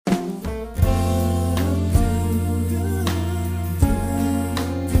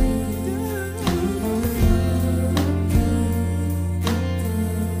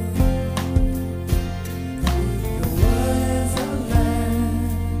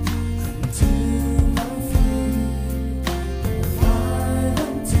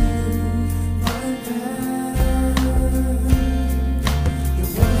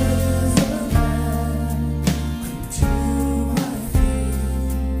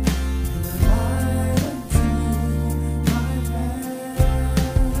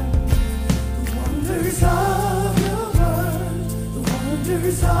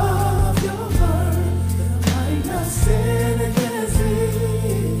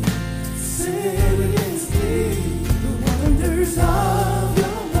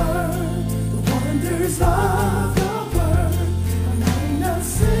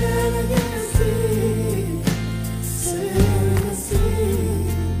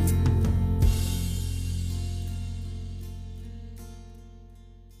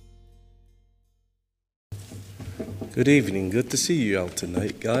Good evening. Good to see you out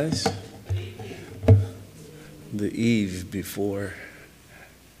tonight, guys. The eve before.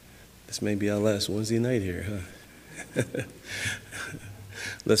 This may be our last Wednesday night here, huh?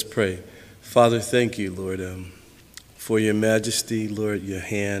 Let's pray. Father, thank you, Lord, for your majesty, Lord, your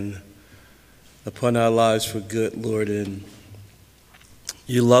hand upon our lives for good, Lord. And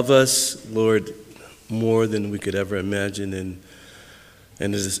you love us, Lord, more than we could ever imagine.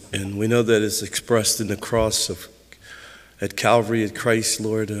 And we know that it's expressed in the cross at Calvary at Christ,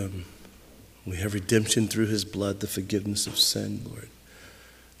 Lord. We have redemption through his blood, the forgiveness of sin, Lord.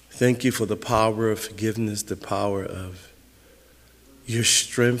 Thank you for the power of forgiveness, the power of your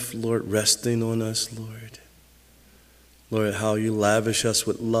strength, Lord, resting on us, Lord. Lord, how you lavish us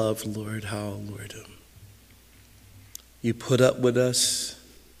with love, Lord, how, Lord, you put up with us.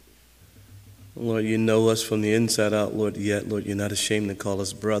 Lord, you know us from the inside out, Lord, yet, Lord, you're not ashamed to call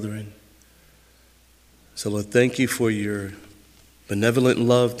us brethren. So, Lord, thank you for your benevolent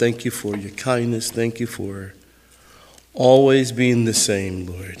love. Thank you for your kindness. Thank you for always being the same,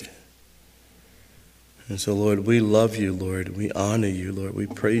 Lord. And so, Lord, we love you, Lord. We honor you, Lord. We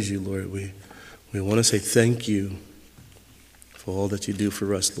praise you, Lord. We want to say thank you for all that you do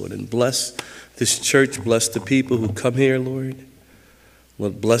for us, Lord. And bless this church. Bless the people who come here, Lord.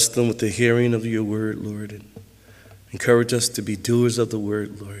 Lord, bless them with the hearing of your word, Lord. And encourage us to be doers of the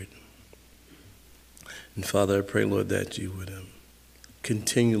word, Lord. And Father, I pray, Lord, that you would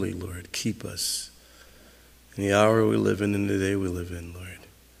continually, Lord, keep us in the hour we live in and the day we live in, Lord.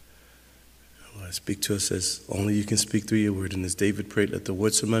 Lord, speak to us as only you can speak through your word. And as David prayed, let the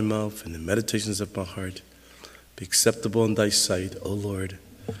words of my mouth and the meditations of my heart be acceptable in thy sight, O Lord,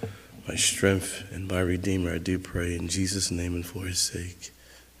 my strength and my Redeemer. I do pray in Jesus' name and for his sake.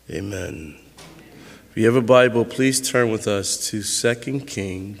 Amen. If you have a Bible, please turn with us to 2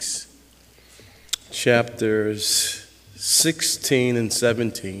 Kings chapters 16 and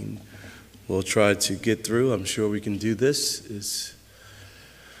 17. We'll try to get through. I'm sure we can do this.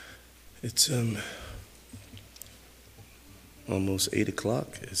 It's almost 8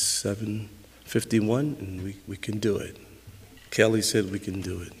 o'clock. It's 7:51, and we can do it. Kelly said we can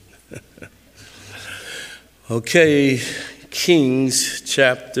do it. Okay, Kings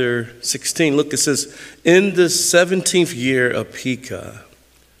chapter 16. Look, it says, in the 17th year of Pekah,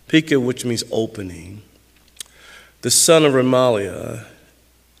 which means opening, the son of Remaliah,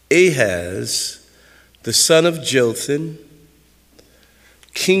 Ahaz, the son of Jotham,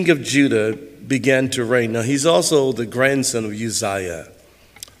 king of Judah, began to reign. Now, he's also the grandson of Uzziah,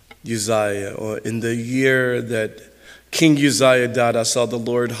 or in the year that King Uzziah died, I saw the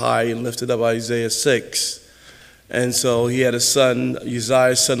Lord high and lifted up, Isaiah 6. And so he had a son.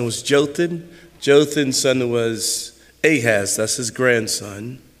 Uzziah's son was Jotham. Jotham's son was Ahaz. That's his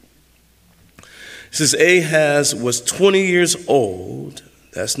grandson. It says Ahaz was 20 years old.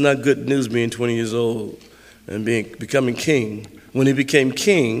 That's not good news, being 20 years old and becoming king. When he became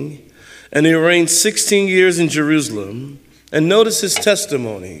king, and he reigned 16 years in Jerusalem. And notice his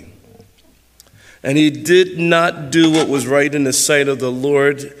testimony. And he did not do what was right in the sight of the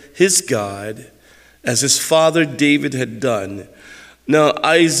Lord his God, as his father David had done. Now,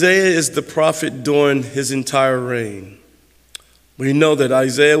 Isaiah is the prophet during his entire reign. We know that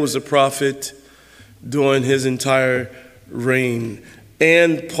Isaiah was a prophet during his entire reign,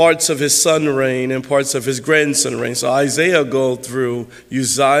 and parts of his son reign and parts of his grandson reign. So Isaiah go through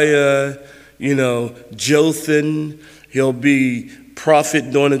Uzziah, Jotham. He'll be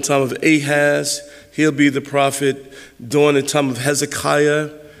prophet during the time of Ahaz. He'll be the prophet during the time of Hezekiah.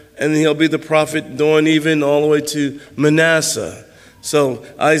 And he'll be the prophet during even all the way to Manasseh. So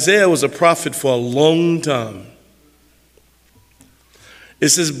Isaiah was a prophet for a long time. It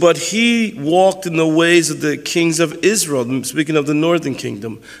says, but he walked in the ways of the kings of Israel, speaking of the northern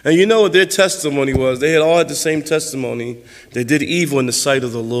kingdom. And you know what their testimony was? They had all had the same testimony. They did evil in the sight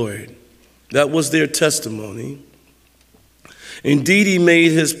of the Lord. That was their testimony. Indeed, he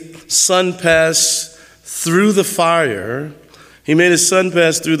made his son pass through the fire. He made his son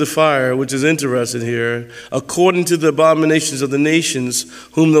pass through the fire, which is interesting here, according to the abominations of the nations,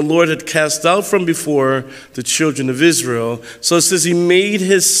 whom the Lord had cast out from before the children of Israel. So it says he made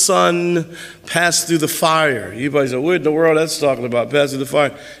his son pass through the fire. You probably say, what in the world that's talking about, pass through the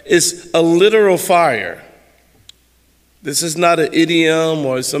fire? It's a literal fire. This is not an idiom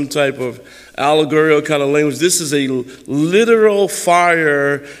or some type of allegorical kind of language. This is a literal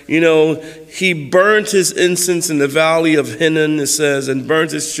fire. He burnt his incense in the valley of Hinnom, it says, and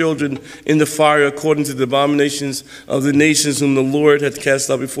burnt his children in the fire according to the abominations of the nations whom the Lord had cast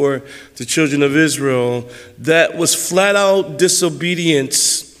out before the children of Israel. That was flat out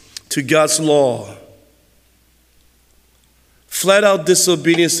disobedience to God's law. flat out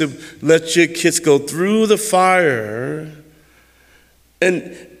disobedience to let your kids go through the fire.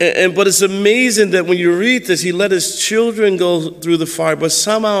 But it's amazing that when you read this, he let his children go through the fire, but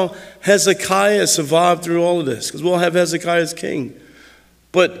somehow Hezekiah survived through all of this, because we'll have Hezekiah as king.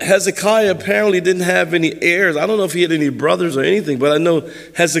 But Hezekiah apparently didn't have any heirs. I don't know if he had any brothers or anything, but I know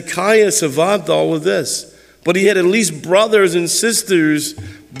Hezekiah survived all of this. But he had at least brothers and sisters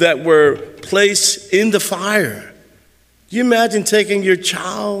that were placed in the fire. Can you imagine taking your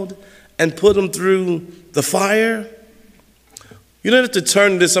child and put them through the fire? You don't have to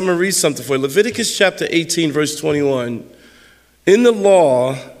turn to this. I'm going to read something for you. Leviticus chapter 18, verse 21. In the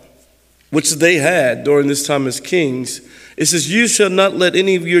law, which they had during this time as kings, it says, you shall not let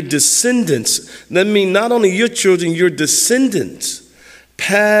any of your descendants, that means not only your children, your descendants,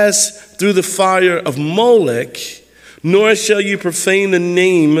 pass through the fire of Molech, nor shall you profane the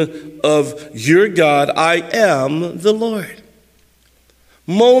name of your God. I am the Lord.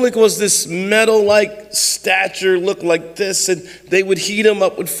 Molech was this metal-like stature, looked like this, and they would heat him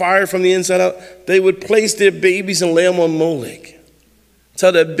up with fire from the inside out. They would place their babies and lay them on Molech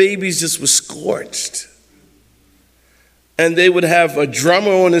until their babies just were scorched. And they would have a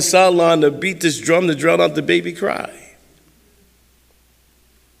drummer on the sideline to beat this drum to drown out the baby cry.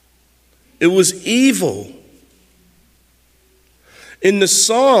 It was evil. In the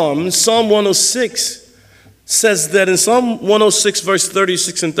Psalm 106, says that in Psalm 106, verse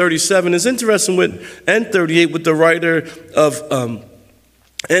 36 and 37, is interesting with, and 38, with the writer of,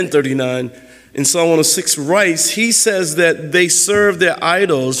 and 39, in Psalm 106 writes, he says that they served their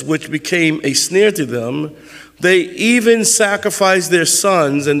idols, which became a snare to them. They even sacrificed their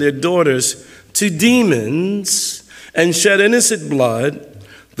sons and their daughters to demons and shed innocent blood,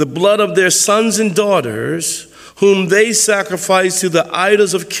 the blood of their sons and daughters, whom they sacrificed to the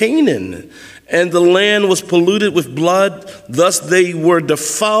idols of Canaan. And the land was polluted with blood. Thus they were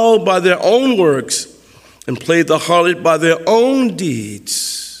defiled by their own works and played the harlot by their own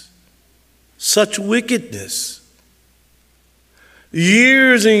deeds. Such wickedness.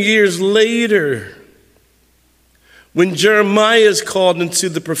 Years and years later, when Jeremiah is called into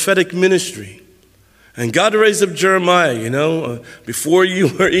the prophetic ministry, and God raised up Jeremiah, before you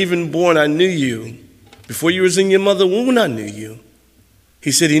were even born, I knew you. Before you was in your mother's womb, I knew you.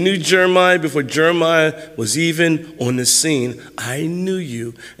 He said he knew Jeremiah before Jeremiah was even on the scene. I knew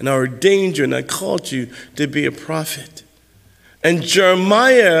you, and I ordained you, and I called you to be a prophet. And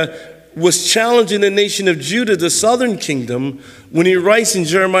Jeremiah was challenging the nation of Judah, the southern kingdom, when he writes in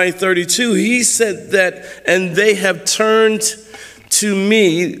Jeremiah 32, he said that, and they have turned to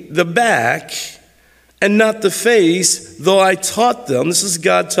me the back and not the face, though I taught them. This is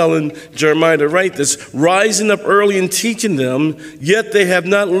God telling Jeremiah to write this. Rising up early and teaching them, yet they have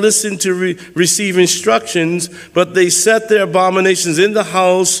not listened to receive instructions, but they set their abominations in the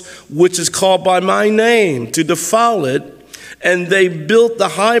house which is called by my name, to defile it. And they built the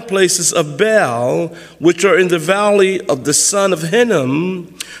high places of Baal, which are in the valley of the son of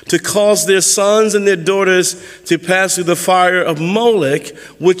Hinnom, to cause their sons and their daughters to pass through the fire of Molech,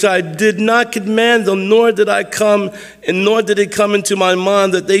 which I did not command them, nor did it come into my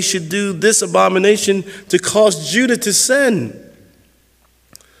mind that they should do this abomination to cause Judah to sin.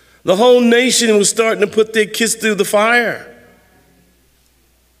 The whole nation was starting to put their kids through the fire.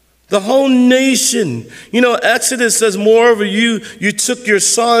 The whole nation. Exodus says, moreover, you took your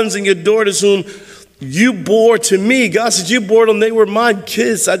sons and your daughters whom you bore to me. God said, you bore them. They were my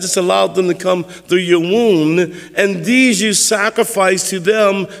kids. I just allowed them to come through your womb. And these you sacrificed to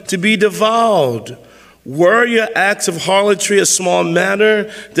them to be devoured. Were your acts of harlotry a small matter,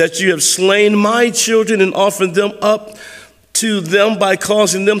 that you have slain my children and offered them up to them by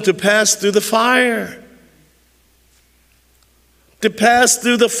causing them to pass through the fire? To pass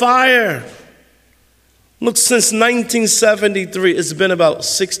through the fire. Look, since 1973, it's been about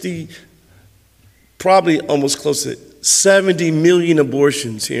 60, probably almost close to 70 million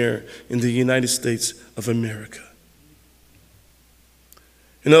abortions here in the United States of America.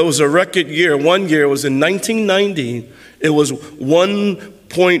 It was a record year. One year was in 1990. It was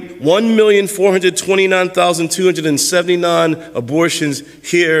 1,429,279 abortions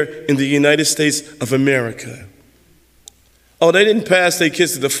here in the United States of America. Oh, they didn't pass their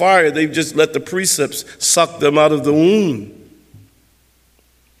kids to the fire. They just let the precepts suck them out of the womb.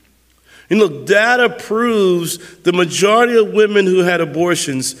 Data proves the majority of women who had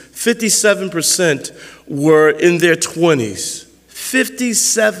abortions, 57% were in their 20s.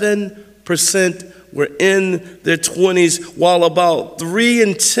 57% were in their 20s, while about 3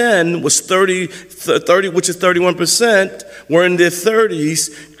 in 10 was 30, which is 31%, were in their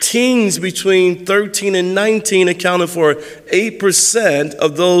 30s. Teens between 13 and 19 accounted for 8%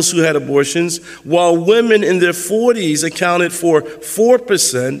 of those who had abortions, while women in their 40s accounted for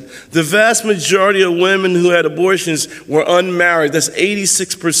 4%. The vast majority of women who had abortions were unmarried. That's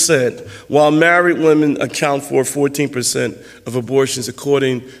 86%, while married women account for 14% of abortions,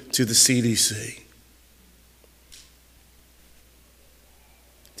 according to the CDC.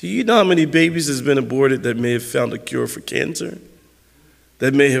 Do you know how many babies has been aborted that may have found a cure for cancer?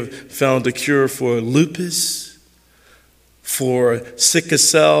 That may have found a cure for lupus, for sickle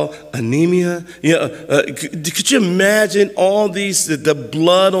cell anemia? Could you imagine all these, the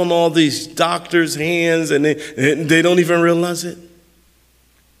blood on all these doctors' hands, and they don't even realize it?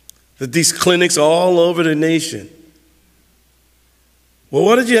 That these clinics all over the nation. Well,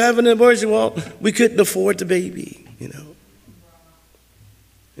 why did you have an abortion? Well, we couldn't afford the baby,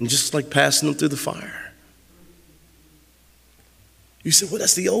 And just like passing them through the fire. You say, well,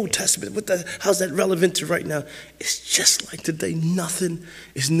 that's the Old Testament. How's that relevant to right now? It's just like today. Nothing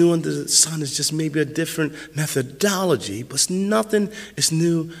is new under the sun. It's just maybe a different methodology, but nothing is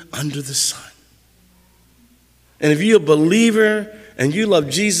new under the sun. And if you're a believer and you love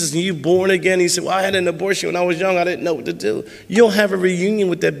Jesus and you're born again, and you say, well, I had an abortion when I was young. I didn't know what to do. You'll have a reunion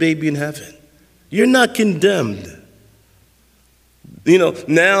with that baby in heaven. You're not condemned.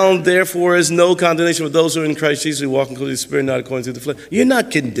 Now, therefore, is no condemnation for those who are in Christ Jesus, who walk according to the Spirit, not according to the flesh. You're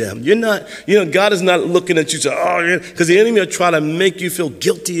not condemned. You're not, God is not looking at you and saying, because the enemy will try to make you feel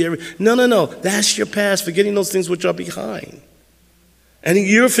guilty. No. That's your past, forgetting those things which are behind. And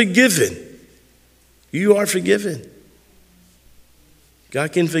you're forgiven. You are forgiven.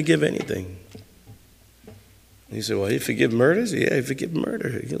 God can forgive anything. And you say, well, he forgive murders? Yeah, he forgive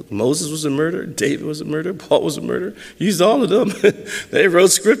murder. Moses was a murderer. David was a murderer. Paul was a murderer. He used all of them. They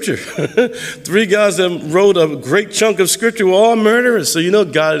wrote scripture. 3 guys that wrote a great chunk of scripture were all murderers. So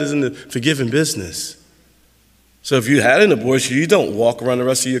God is in the forgiving business. So if you had an abortion, you don't walk around the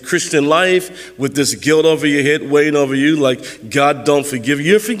rest of your Christian life with this guilt over your head, weighing over you like God don't forgive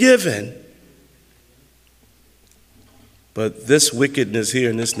you. You're forgiven. But this wickedness here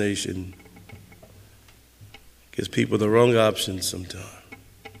in this nation gives people the wrong options sometimes.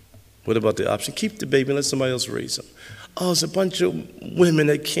 What about the option? Keep the baby and let somebody else raise them. Oh, it's a bunch of women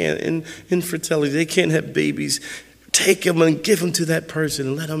that can't, infertility, they can't have babies. Take them and give them to that person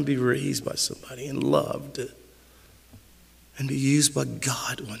and let them be raised by somebody and loved and be used by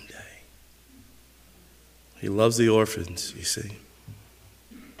God one day. He loves the orphans, you see.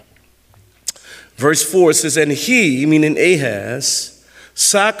 Verse 4 says, and he, meaning Ahaz,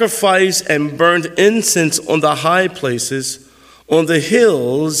 sacrificed and burned incense on the high places, on the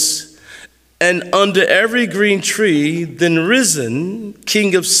hills, and under every green tree. Then Rezin,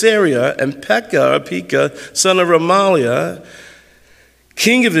 king of Syria, and Pekah, son of Remaliah,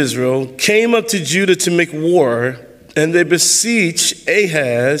 king of Israel, came up to Judah to make war, and they besieged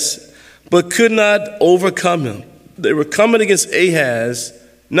Ahaz, but could not overcome him. They were coming against Ahaz,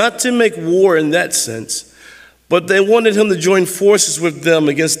 not to make war in that sense, but they wanted him to join forces with them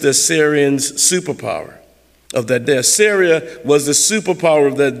against the Assyrians' superpower of that day. Assyria was the superpower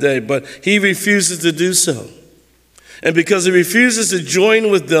of that day, but he refuses to do so. And because he refuses to join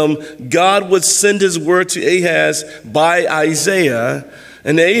with them, God would send his word to Ahaz by Isaiah.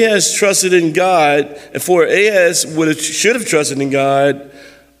 And Ahaz trusted in God, and for Ahaz should have trusted in God,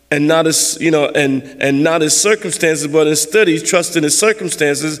 and not his, and not his circumstances, but instead he trusted in his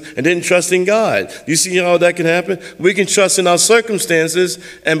circumstances and didn't trust in God. You see how that can happen? We can trust in our circumstances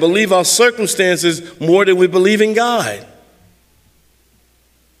and believe our circumstances more than we believe in God.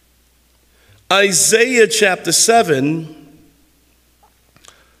 Isaiah chapter 7,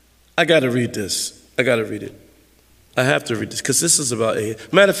 I got to read this. I got to read it. I have to read this because this is about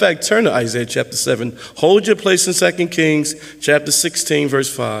Ahaz. Matter of fact, turn to Isaiah chapter 7. Hold your place in 2 Kings chapter 16,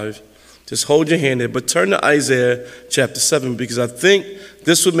 verse 5. Just hold your hand there. But turn to Isaiah chapter 7 because I think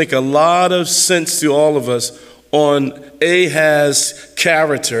this would make a lot of sense to all of us on Ahaz's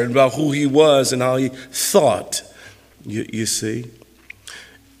character and about who he was and how he thought. You see?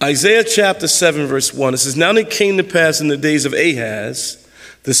 Isaiah chapter 7, verse 1. It says, now it came to pass in the days of Ahaz,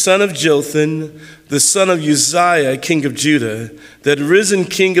 the son of Jotham, the son of Uzziah, king of Judah, that Rezin,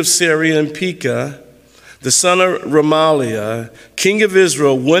 king of Syria, and Pekah, the son of Remaliah, king of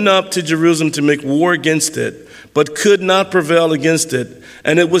Israel, went up to Jerusalem to make war against it, but could not prevail against it.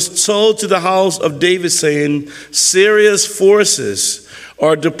 And it was told to the house of David, saying, Syria's forces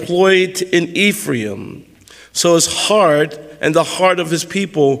are deployed in Ephraim. So his heart and the heart of his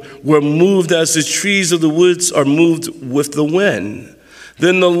people were moved as the trees of the woods are moved with the wind.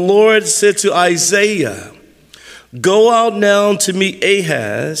 Then the Lord said to Isaiah, go out now to meet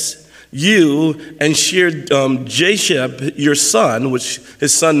Ahaz, you and shear Jashub, your son, which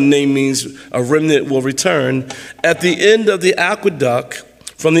his son name means a remnant will return, at the end of the aqueduct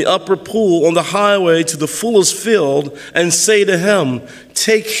from the upper pool on the highway to the fuller's field, and say to him,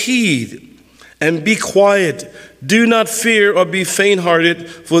 take heed and be quiet. Do not fear or be faint-hearted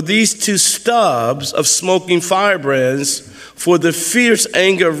for these two stubs of smoking firebrands, for the fierce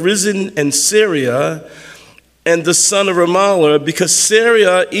anger risen in Syria and the son of Remaliah, because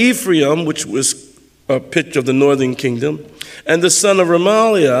Syria, Ephraim, which was a picture of the northern kingdom, and the son of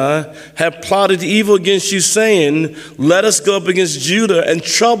Remaliah have plotted evil against you, saying, let us go up against Judah and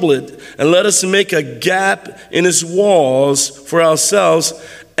trouble it, and let us make a gap in its walls for ourselves,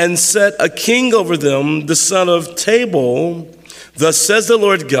 and set a king over them, the son of Tabor. Thus says the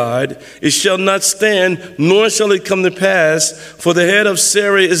Lord God, it shall not stand, nor shall it come to pass, for the head of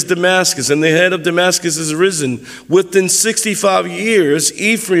Syria is Damascus, and the head of Damascus is risen. Within 65 years,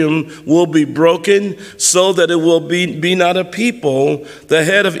 Ephraim will be broken, so that it will be not a people. The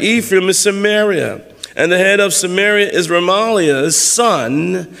head of Ephraim is Samaria, and the head of Samaria is Remaliah's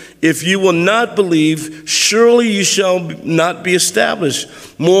son. If you will not believe, surely you shall not be established.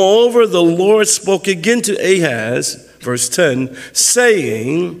 Moreover, the Lord spoke again to Ahaz, verse 10,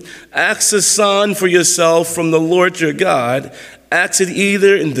 saying, ask a sign for yourself from the Lord your God. Ask it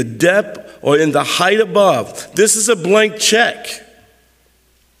either in the depth or in the height above. This is a blank check.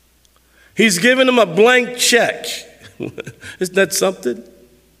 He's giving him a blank check. Isn't that something?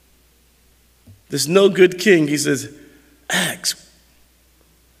 There's no good king. He says, ask.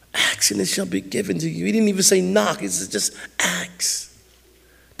 Ask and it shall be given to you. He didn't even say knock. He says just ask.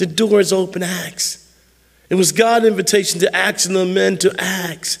 The door is open, ask. It was God's invitation to ask the men to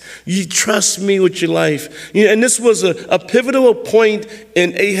ask. You trust me with your life. And this was a pivotal point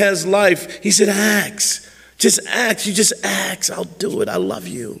in Ahaz's life. He said, ask. Just ask. You just ask. I'll do it. I love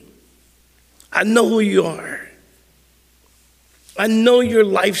you. I know who you are. I know your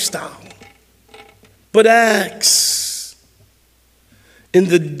lifestyle. But ask. In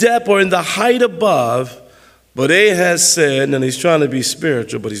the depth or in the height above. But Ahaz said, and he's trying to be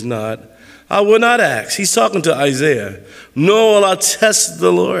spiritual, but he's not, I will not ask. He's talking to Isaiah. Nor will I test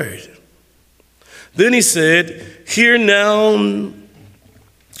the Lord. Then he said, hear now,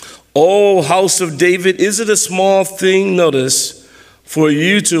 O house of David, is it a small thing, notice, for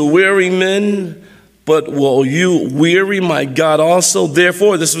you to weary men, but will you weary my God also?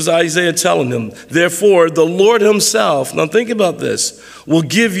 Therefore, this was Isaiah telling him, therefore the Lord himself, now think about this, will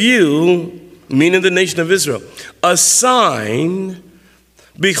give you, meaning the nation of Israel, a sign.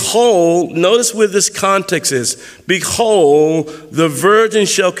 Behold, notice where this context is. Behold, the virgin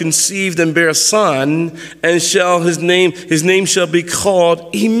shall conceive and bear a son, and his name shall be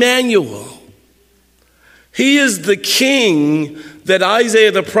called Emmanuel. He is the king that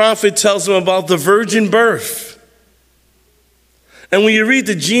Isaiah the prophet tells him about the virgin birth. And when you read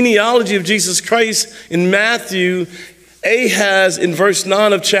the genealogy of Jesus Christ in Matthew, Ahaz, in verse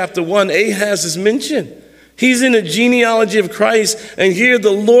 9 of chapter 1, Ahaz is mentioned. He's in the genealogy of Christ, and here the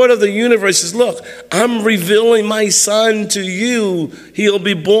Lord of the universe says, look, I'm revealing my son to you. He'll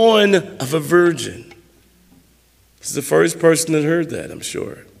be born of a virgin. This is the first person that heard that, I'm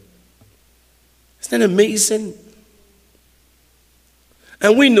sure. Isn't that amazing?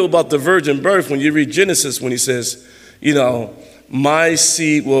 And we know about the virgin birth when you read Genesis, when he says, my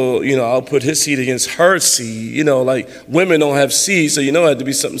seed will, I'll put his seed against her seed. Like women don't have seed, so it had to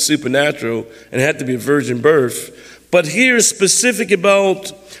be something supernatural, and it had to be a virgin birth. But here is specific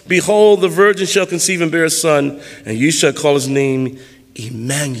about, behold, the virgin shall conceive and bear a son, and you shall call his name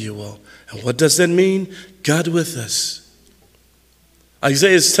Emmanuel. And what does that mean? God with us.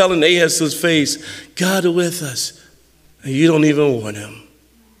 Isaiah is telling Ahaz to his face, God with us, and you don't even want him.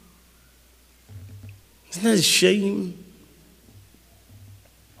 Isn't that a shame?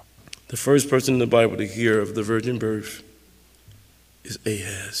 The first person in the Bible to hear of the virgin birth is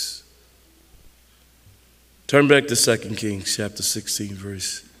Ahaz. Turn back to 2 Kings chapter 16,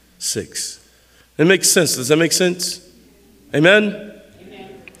 verse 6. It makes sense. Does that make sense? Amen?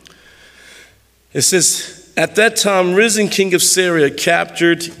 Amen. It says, at that time, Rezin king of Syria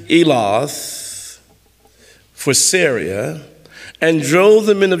captured Elath for Syria and drove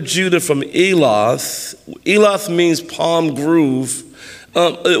the men of Judah from Elath. Elath means palm grove.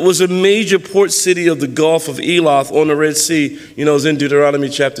 It was a major port city of the Gulf of Eloth on the Red Sea. You know, it's in Deuteronomy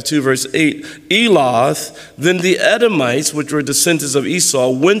chapter 2, verse 8. Eloth, then the Edomites, which were descendants of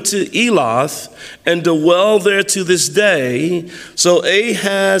Esau, went to Eloth and dwell there to this day. So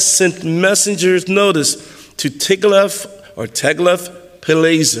Ahaz sent messengers, notice, to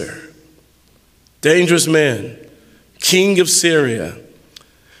Tiglath-Pileser, dangerous man, king of Syria.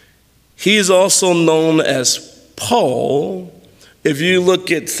 He is also known as Paul. If you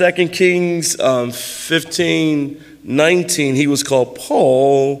look at 2 Kings 15:19, he was called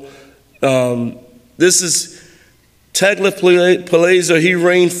Paul. This is Tiglath-Pileser. He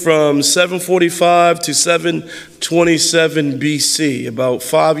reigned from 745 to 727 BC, about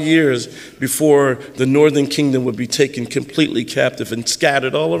 5 years before the northern kingdom would be taken completely captive and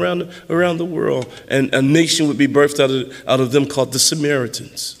scattered all around the world. And a nation would be birthed out of them called the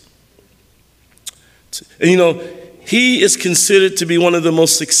Samaritans. And you know, he is considered to be one of the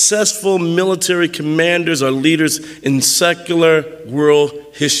most successful military commanders or leaders in secular world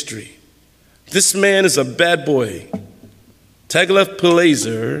history. This man is a bad boy.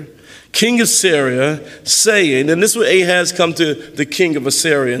 Tiglath-Pileser, king of Syria, saying, and this is what Ahaz come to the king of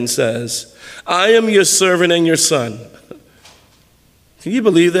Assyria and says, I am your servant and your son. Can you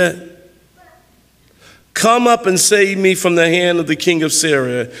believe that? Come up and save me from the hand of the king of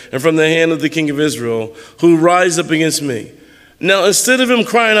Syria and from the hand of the king of Israel, who rise up against me. Now, instead of him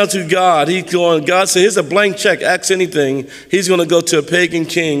crying out to God, God said, here's a blank check, ask anything. He's going to go to a pagan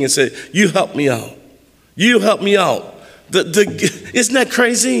king and say, you help me out. You help me out. Isn't that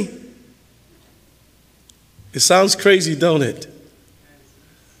crazy? It sounds crazy, don't it?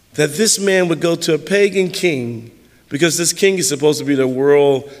 That this man would go to a pagan king, because this king is supposed to be the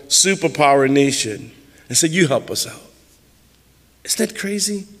world superpower nation, and said, you help us out. Isn't that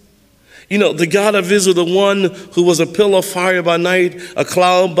crazy? You know, the God of Israel, the one who was a pillar of fire by night, a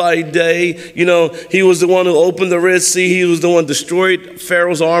cloud by day. You know, he was the one who opened the Red Sea. He was the one who destroyed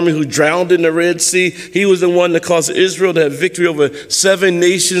Pharaoh's army, who drowned in the Red Sea. He was the one that caused Israel to have victory over 7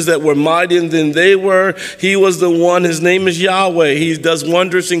 nations that were mightier than they were. He was the one, his name is Yahweh. He does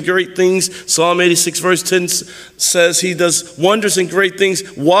wondrous and great things. Psalm 86 verse 10 says he does wondrous and great things.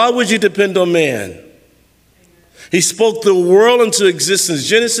 Why would you depend on man? He spoke the world into existence.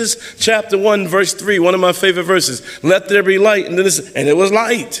 Genesis chapter 1, verse 3, one of my favorite verses. Let there be light. And it was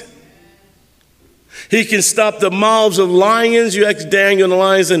light. He can stop the mouths of lions. You ask Daniel and the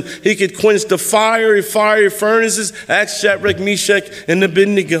lions, and he could quench the fiery furnaces. Ask Shadrach, Meshach, and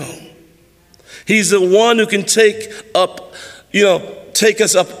Abednego. He's the one who can take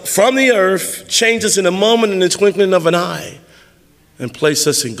us up from the earth, change us in a moment, in the twinkling of an eye, and place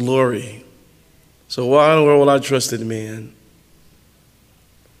us in glory. So why in the world will I trust in man?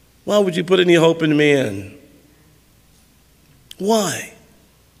 Why would you put any hope in man? Why?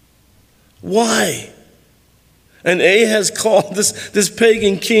 Why? And Ahaz called this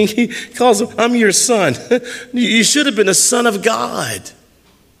pagan king, he calls him, I'm your son. You should have been a son of God.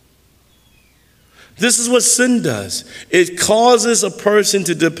 This is what sin does. It causes a person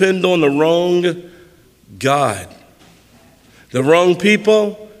to depend on the wrong God, the wrong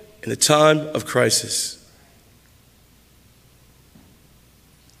people, in a time of crisis.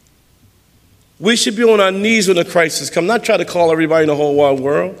 We should be on our knees when a crisis comes, not try to call everybody in the whole wide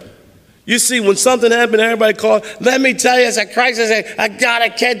world. You see, when something happened, everybody called, let me tell you, it's a crisis. I got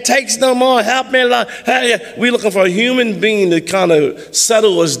it, can't take no more. Help me. Hey, we're looking for a human being to kind of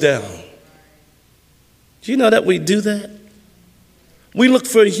settle us down. Do you know that we do that? We look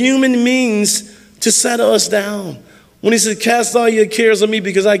for human means to settle us down. When he said, cast all your cares on me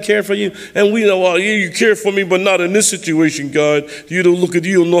because I care for you. And we know, well, you care for me, but not in this situation, God. You don't look at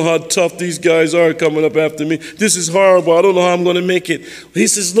you, don't know how tough these guys are coming up after me. This is horrible. I don't know how I'm going to make it. He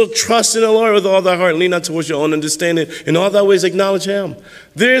says, look, trust in the Lord with all thy heart. Lean not towards your own understanding. In all thy ways acknowledge him.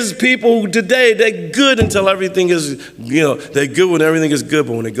 There's people who today, they're good until everything is, they're good when everything is good.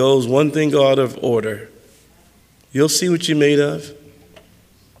 But when it goes one thing out of order, you'll see what you're made of.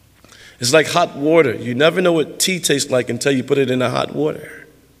 It's like hot water. You never know what tea tastes like until you put it in the hot water.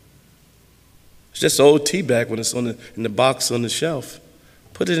 It's just an old tea bag when it's in the box on the shelf.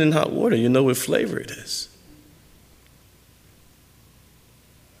 Put it in hot water, you know what flavor it is.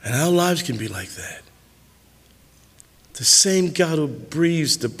 And our lives can be like that. The same God who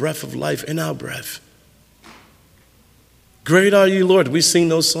breathes the breath of life in our breath. Great are you, Lord. We sing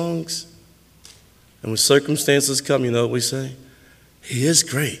those songs. And when circumstances come, you know what we say? He is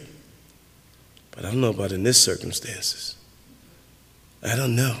great. But I don't know about in this circumstances. I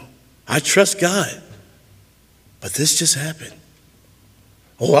don't know. I trust God. But this just happened.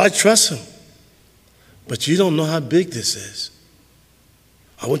 Oh, I trust him. But you don't know how big this is.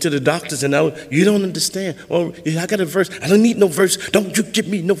 I went to the doctors and you don't understand. Well, I got a verse. I don't need no verse. Don't you give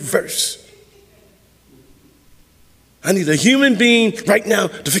me no verse. I need a human being right now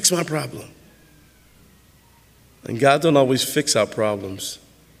to fix my problem. And God don't always fix our problems,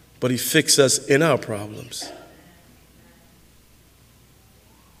 but he fixes us in our problems.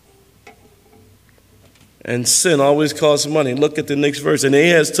 And sin always costs money. Look at the next verse. And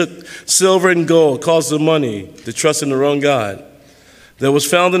Ahaz took silver and gold, cost of money, to trust in the wrong God, that was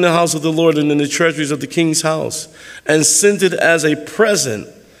found in the house of the Lord and in the treasuries of the king's house, and sent it as a present.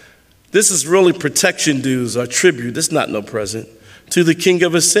 This is really protection dues or tribute. This is not no present. To the king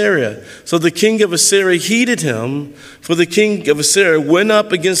of Assyria. So the king of Assyria heeded him, for the king of Assyria went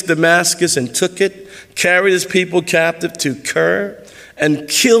up against Damascus and took it, carried his people captive to Kir, and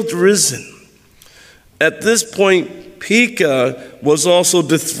killed Rezin. At this point, Pekah was also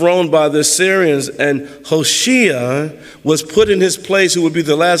dethroned by the Assyrians, and Hoshea was put in his place, who would be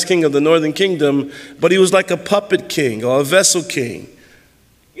the last king of the northern kingdom, but he was like a puppet king or a vessel king.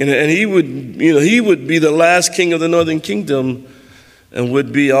 And he would be the last king of the northern kingdom and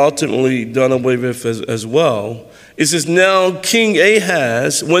would be ultimately done away with as well. It says, now King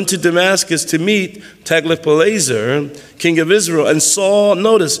Ahaz went to Damascus to meet Tiglath-Pileser, king of Israel, and saw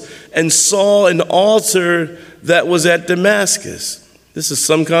an altar that was at Damascus. This is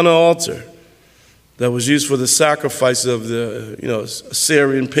some kind of altar that was used for the sacrifice of the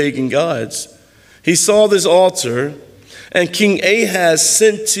Assyrian pagan gods. He saw this altar, and King Ahaz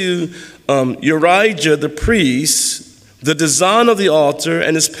sent to Urijah the priest the design of the altar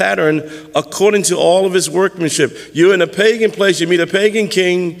and its pattern according to all of his workmanship. You're in a pagan place, you meet a pagan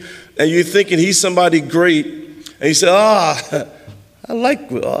king, and you're thinking he's somebody great, and you say, I like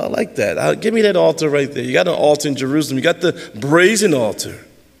that. Give me that altar right there. You got an altar in Jerusalem. You got the brazen altar.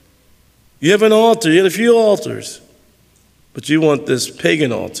 You have an altar. You have a few altars, but you want this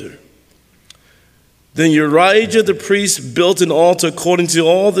pagan altar. Then Urijah the priest built an altar according to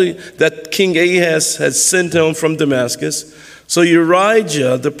all that King Ahaz had sent him from Damascus. So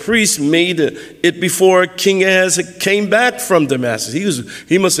Urijah the priest made it before King Ahaz came back from Damascus.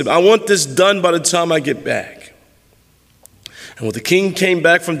 He must have, I want this done by the time I get back. And when the king came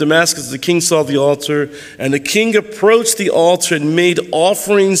back from Damascus, the king saw the altar, and the king approached the altar and made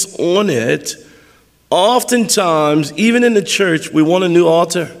offerings on it. Oftentimes, even in the church, we want a new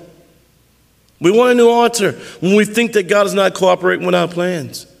altar. We want a new altar when we think that God is not cooperating with our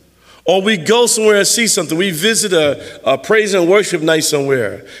plans. Or we go somewhere and see something. We visit a praise and worship night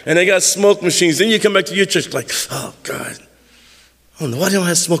somewhere, and they got smoke machines. Then you come back to your church like, oh, God, I don't know why they don't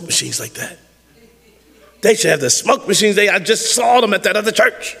have smoke machines like that. They should have the smoke machines. I just saw them at that other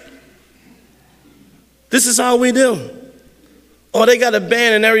church. This is how we do. Or they got a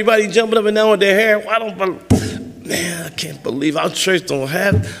band and everybody jumping up and down with their hair. Man, I can't believe our church don't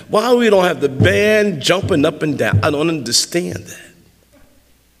have, why we don't have the band jumping up and down? I don't understand that.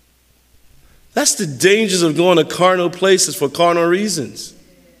 That's the dangers of going to carnal places for carnal reasons.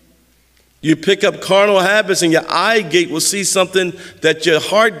 You pick up carnal habits and your eye gate will see something that your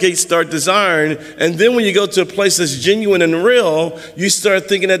heart gate start desiring. And then when you go to a place that's genuine and real, you start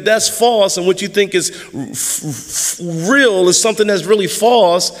thinking that that's false. And what you think is real is something that's really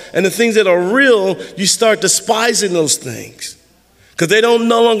false. And the things that are real, you start despising those things because they don't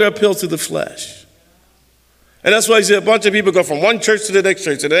no longer appeal to the flesh. And that's why you see a bunch of people go from one church to the next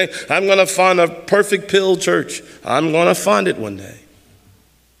church. Today, I'm going to find a perfect pill church. I'm going to find it one day.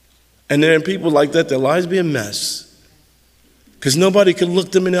 And there are people like that, their lives be a mess. Because nobody can look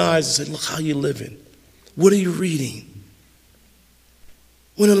them in the eyes and say, look how you're living. What are you reading?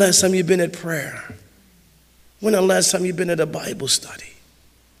 When the last time you've been at prayer? When the last time you've been at a Bible study?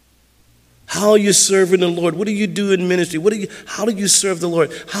 How are you serving the Lord? What do you do in ministry? How do you serve the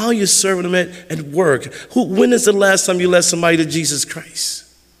Lord? How are you serving Him at work? When is the last time you led somebody to Jesus Christ?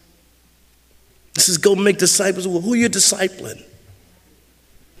 This is go make disciples. Who are you discipling?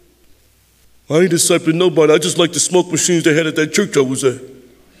 I ain't discipling nobody. I just like the smoke machines they had at that church I was at.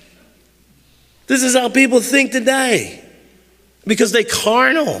 This is how people think today. Because they're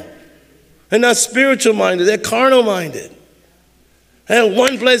carnal. They're not spiritual minded. They're carnal minded. And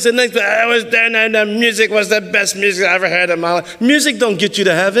one place the next place, I was there and the music was the best music I ever heard in my life. Music don't get you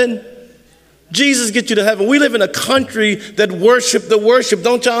to heaven. Jesus gets you to heaven. We live in a country that worship the worship.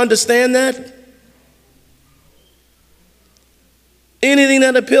 Don't y'all understand that? Anything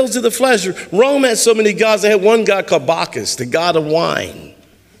that appeals to the flesh. Rome had so many gods. They had one god called Bacchus, the god of wine.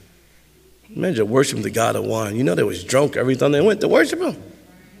 Imagine worshiping the god of wine. You know they was drunk every time they went to worship him.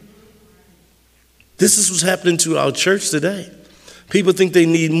 This is what's happening to our church today. People think they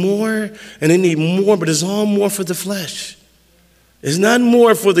need more, and they need more, but it's all more for the flesh. It's not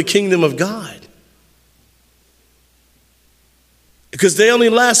more for the kingdom of God. Because they only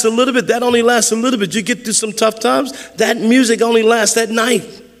last a little bit. That only lasts a little bit. You get through some tough times, that music only lasts that night.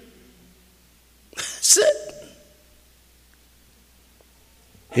 That's it.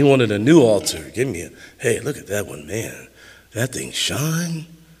 He wanted a new altar. Give me hey, look at that one, man. That thing shine.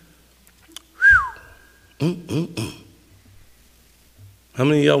 How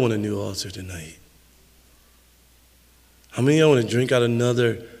many of y'all want a new altar tonight? How many of y'all want to drink out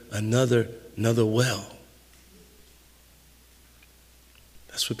another well?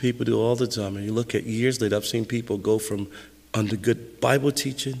 That's what people do all the time. And you look at years later, I've seen people go from under good Bible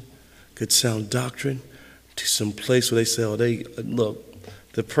teaching, good sound doctrine, to some place where they say, look,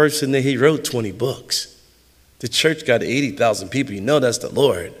 the person that he wrote 20 books. The church got 80,000 people. You know that's the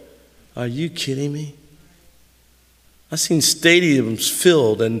Lord. Are you kidding me? I've seen stadiums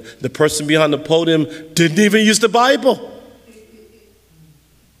filled and the person behind the podium didn't even use the Bible.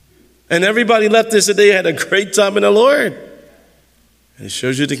 And everybody left there said they had a great time in the Lord. And it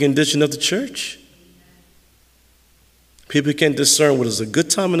shows you the condition of the church. People can't discern what is a good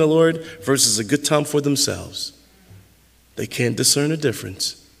time in the Lord versus a good time for themselves. They can't discern a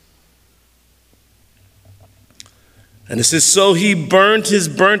difference. And it says, so he burned his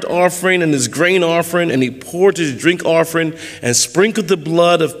burnt offering and his grain offering, and he poured his drink offering and sprinkled the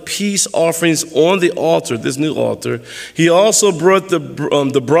blood of peace offerings on the altar, this new altar. He also brought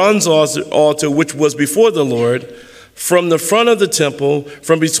the bronze altar, which was before the Lord, from the front of the temple,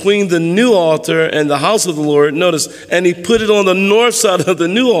 from between the new altar and the house of the Lord. Notice, and he put it on the north side of the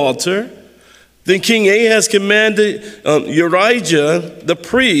new altar. Then King Ahaz commanded Urijah, the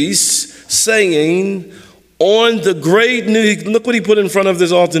priest, saying, on the great new, look what he put in front of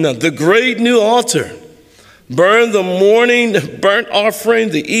this altar now, the great new altar. Burn the morning burnt offering,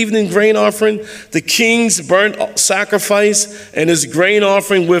 the evening grain offering, the king's burnt sacrifice, and his grain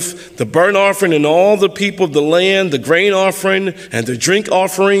offering with the burnt offering, and all the people of the land, the grain offering, and the drink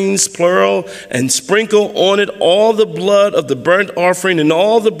offerings, plural, and sprinkle on it all the blood of the burnt offering, and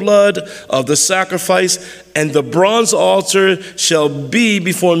all the blood of the sacrifice, and the bronze altar shall be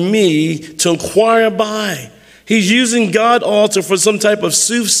before me to inquire by. He's using God's altar for some type of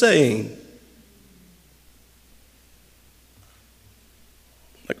soothsaying.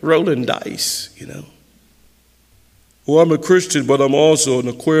 Like rolling dice, you know. Well, I'm a Christian, but I'm also an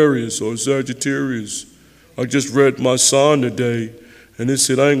Aquarius or a Sagittarius. I just read my sign today, and it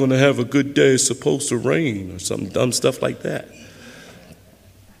said I ain't going to have a good day. It's supposed to rain or some dumb stuff like that.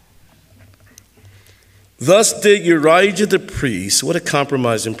 Thus did Urijah the priest, what a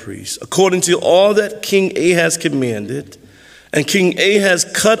compromising priest, according to all that King Ahaz commanded. And King Ahaz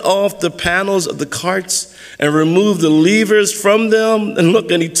cut off the panels of the carts and removed the levers from them. And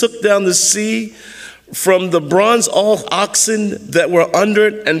look, and he took down the sea from the bronze oxen that were under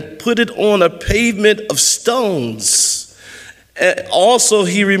it and put it on a pavement of stones. And also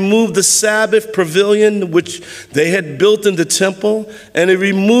he removed the Sabbath pavilion which they had built in the temple, and he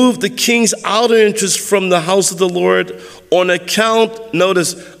removed the king's outer entrance from the house of the Lord on account,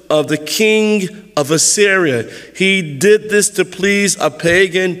 notice, of the king of Assyria. He did this to please a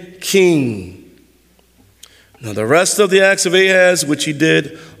pagan king. Now the rest of the acts of Ahaz which he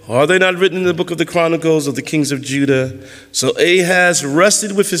did, are they not written in the book of the Chronicles of the kings of Judah? So Ahaz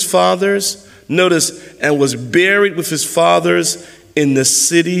rested with his fathers, notice, and was buried with his fathers in the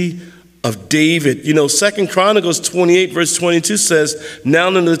city of David. You know, 2 Chronicles 28 verse 22 says, now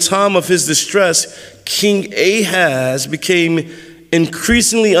in the time of his distress, King Ahaz became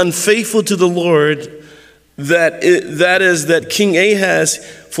increasingly unfaithful to the Lord, that King Ahaz,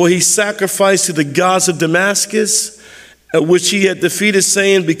 for he sacrificed to the gods of Damascus, which he had defeated,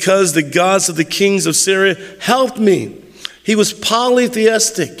 saying, because the gods of the kings of Syria helped me. He was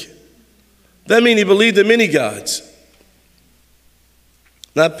polytheistic. That means he believed in many gods.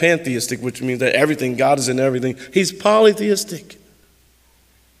 Not pantheistic, which means that everything, God is in everything. He's polytheistic.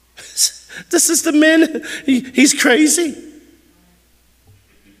 This is the man, he's crazy.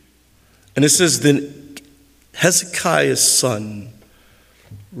 And it says, then Hezekiah's son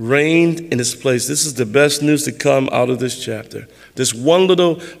reigned in his place. This is the best news to come out of this chapter. This one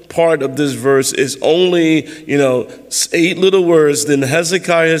little part of this verse is only, 8 little words. Then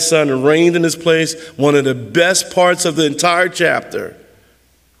Hezekiah's son reigned in his place. One of the best parts of the entire chapter.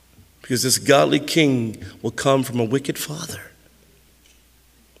 Because this godly king will come from a wicked father.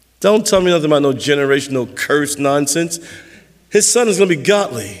 Don't tell me nothing about no generational curse nonsense. His son is going to be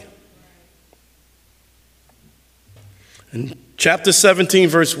godly. In chapter 17,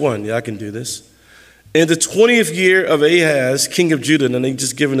 verse 1, yeah, I can do this. In the 20th year of Ahaz, king of Judah, and they've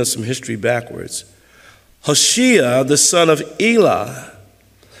just given us some history backwards, Hoshea, the son of Elah,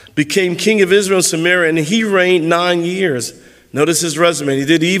 became king of Israel and Samaria, and he reigned 9 years. Notice his resume. He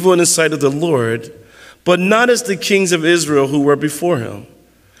did evil in the sight of the Lord, but not as the kings of Israel who were before him.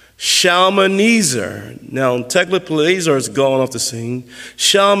 Shalmaneser, now Tiglath-Pileser is gone off the scene.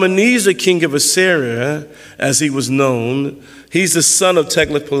 Shalmaneser, king of Assyria, as he was known, he's the son of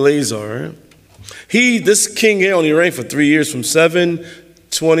Tiglath-Pileser. This king here only reigned for 3 years, from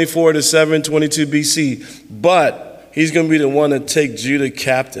 724 to 722 BC. But he's going to be the one to take Judah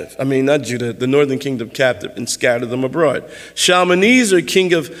captive. I mean, not Judah, the northern kingdom captive, and scatter them abroad. Shalmaneser,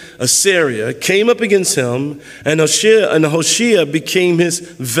 king of Assyria, came up against him, and Hoshea became his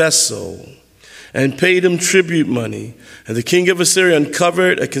vessel and paid him tribute money. And the king of Assyria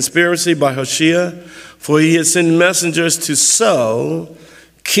uncovered a conspiracy by Hoshea, for he had sent messengers to So,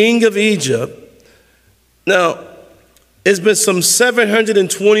 king of Egypt. Now, it's been some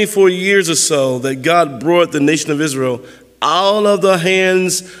 724 years or so that God brought the nation of Israel out of the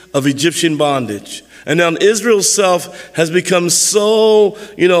hands of Egyptian bondage. And now Israel self has become so,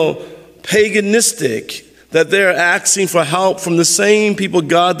 paganistic that they're asking for help from the same people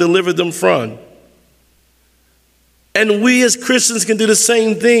God delivered them from. And we as Christians can do the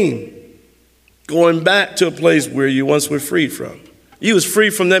same thing, going back to a place where you once were freed from. You was free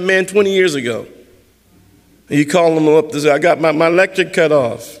from that man 20 years ago. And you call him up to say, I got my electric cut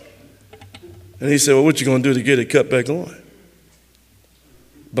off. And he said, well, what you going to do to get it cut back on?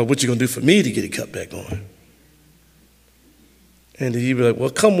 But what you going to do for me to get it cut back on? And he'd be like, well,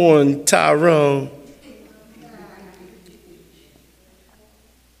 come on, Tyrone.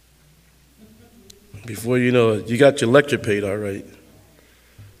 Before you know it, you got your electric paid all right.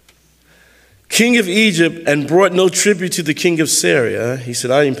 King of Egypt, and brought no tribute to the king of Syria. He said,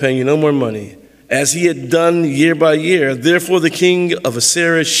 I ain't paying you no more money, as he had done year by year. Therefore the king of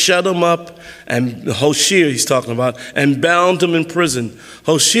Assyria shut him up, and Hoshea he's talking about, and bound him in prison.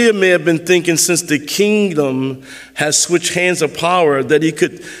 Hoshea may have been thinking, since the kingdom has switched hands of power, that he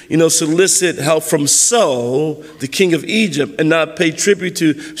could, solicit help from So, the king of Egypt, and not pay tribute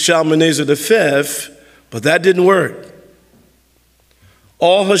to Shalmaneser V, but that didn't work.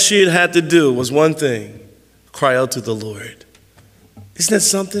 All Hoshea had to do was one thing: cry out to the Lord. Isn't that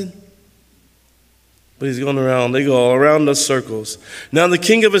something? But he's going around, they go all around the circles. Now the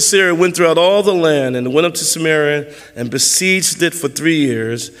king of Assyria went throughout all the land and went up to Samaria and besieged it for 3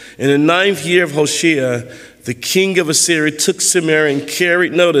 years. In the 9th year of Hoshea, the king of Assyria took Samaria and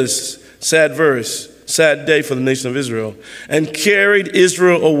carried, notice, sad verse, sad day for the nation of Israel, and carried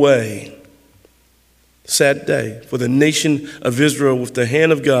Israel away. Sad day for the nation of Israel, with the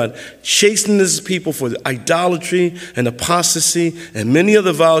hand of God chastening his people for the idolatry and apostasy and many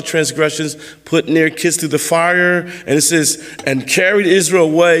other vile transgressions, putting their kids through the fire. And it says, and carried Israel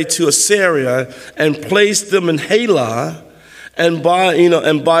away to Assyria and placed them in Halah, and by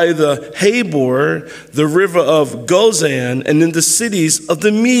the Habor, the river of Gozan, and in the cities of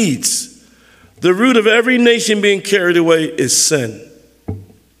the Medes. The root of every nation being carried away is sin.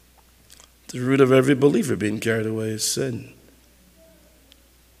 The root of every believer being carried away is sin.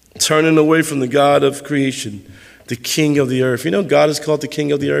 Turning away from the God of creation, the king of the earth. God is called the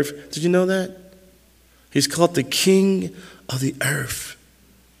king of the earth. Did you know that? He's called the king of the earth.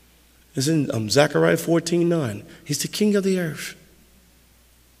 It's in Zechariah 14:9. He's the king of the earth.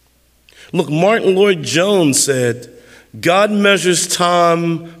 Look, Martin Lloyd-Jones said, God measures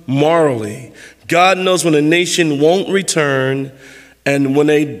time morally. God knows when a nation won't return, and when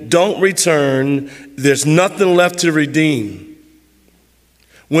they don't return, there's nothing left to redeem.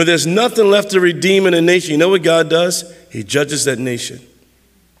 When there's nothing left to redeem in a nation, you know what God does? He judges that nation.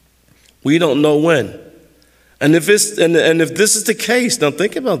 We don't know when. And if this is the case, now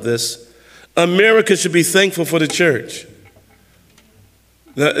think about this, America should be thankful for the church.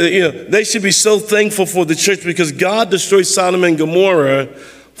 They should be so thankful for the church, because God destroyed Sodom and Gomorrah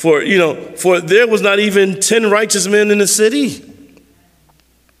for there was not even 10 righteous men in the city.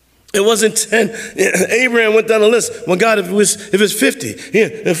 It wasn't 10. Abraham went down the list. Well, God, if it was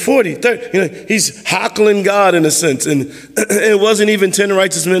 50, 40, 30, he's hackling God in a sense. And it wasn't even 10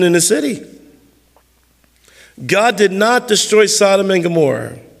 righteous men in the city. God did not destroy Sodom and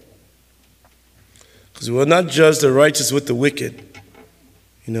Gomorrah, because he will not judge the righteous with the wicked.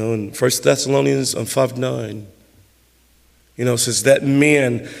 In 1 Thessalonians 5:9, it says that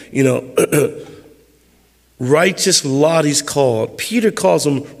man, righteous Lot he's called. Peter calls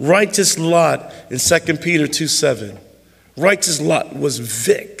him righteous Lot in 2 Peter 2:7. Righteous Lot was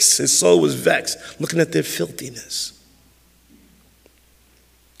vexed. His soul was vexed, looking at their filthiness.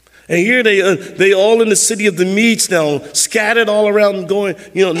 And here they all in the city of the Medes now, scattered all around, going,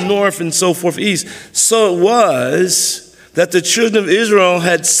 north and so forth, east. So it was that the children of Israel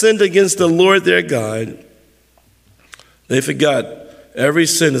had sinned against the Lord their God. They forgot every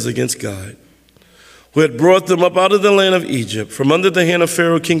sin is against God, who had brought them up out of the land of Egypt, from under the hand of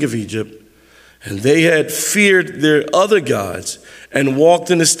Pharaoh, king of Egypt. And they had feared their other gods and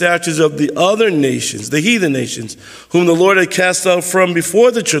walked in the statutes of the other nations, the heathen nations, whom the Lord had cast out from before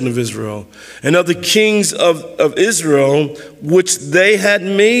the children of Israel, and of the kings of Israel, which they had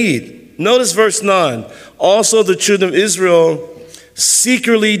made. Notice verse 9. Also the children of Israel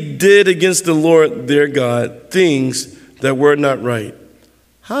secretly did against the Lord their God things that were not right.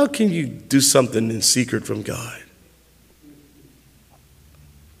 How can you do something in secret from God?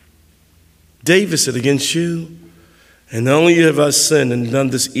 David said, against you, and not only have I sinned and done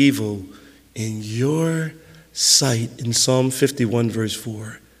this evil in your sight, in Psalm 51, verse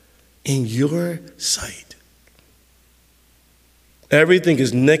 4, in your sight. Everything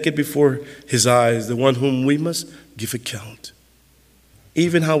is naked before his eyes, the one whom we must give account.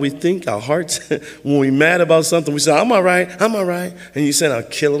 Even how we think, our hearts, when we're mad about something, we say, I'm all right. And you say, I'll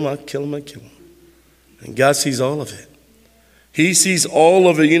kill him. And God sees all of it. He sees all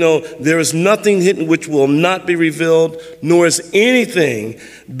of it. There is nothing hidden which will not be revealed, nor has anything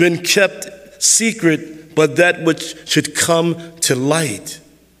been kept secret, but that which should come to light.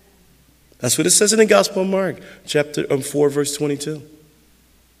 That's what it says in the Gospel of Mark, chapter 4, verse 22.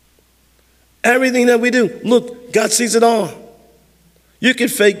 Everything that we do, look, God sees it all. You can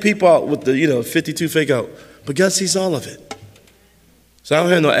fake people out with the, 52 fake out, but God sees all of it. So I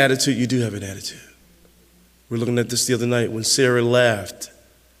don't have no attitude. You do have an attitude. We were looking at this the other night when Sarah laughed.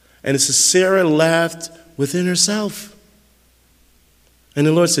 And it says Sarah laughed within herself. And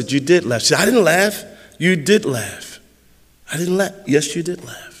the Lord said, you did laugh. She said, I didn't laugh. You did laugh. I didn't laugh. Yes, you did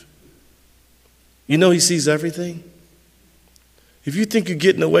laugh. He sees everything. If you think you're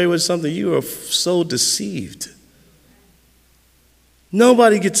getting away with something, you are so deceived.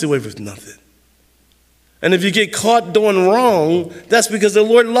 Nobody gets away with nothing. And if you get caught doing wrong, that's because the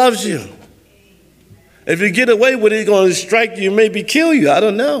Lord loves you. If you get away with it, he's going to strike you, maybe kill you. I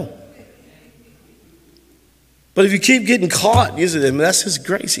don't know. But if you keep getting caught, that's his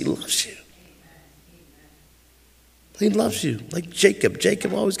grace. He loves you. He loves you. Like Jacob.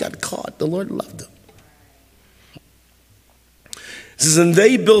 Jacob always got caught. The Lord loved him. It says, and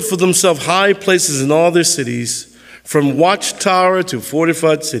they built for themselves high places in all their cities, from watchtower to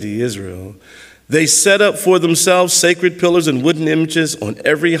fortified city, Israel. They set up for themselves sacred pillars and wooden images on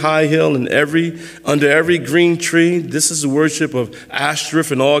every high hill and under every green tree. This is the worship of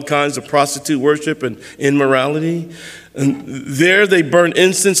Ashtoreth and all kinds of prostitute worship and immorality. And there they burned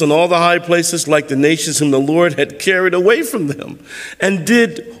incense on all the high places like the nations whom the Lord had carried away from them, and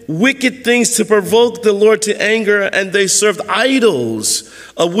did wicked things to provoke the Lord to anger. And they served idols,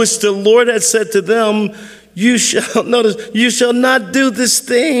 of which the Lord had said to them, you shall not do this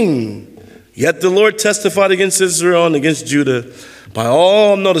thing. Yet the Lord testified against Israel and against Judah by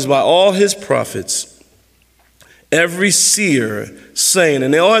all his prophets, every seer, saying,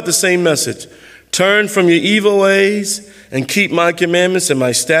 and they all had the same message, turn from your evil ways and keep my commandments and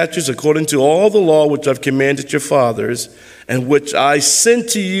my statutes according to all the law which I've commanded your fathers, and which I sent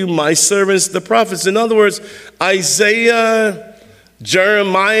to you, my servants, the prophets. In other words, Isaiah,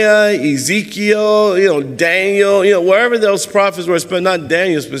 Jeremiah, Ezekiel, Daniel, wherever those prophets were, but not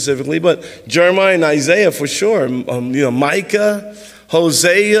Daniel specifically, but Jeremiah and Isaiah for sure. Micah,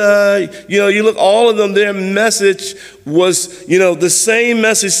 Hosea, you look, all of them, their message was, the same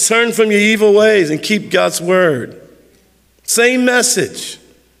message, turn from your evil ways and keep God's word. Same message.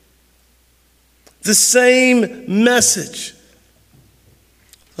 The same message.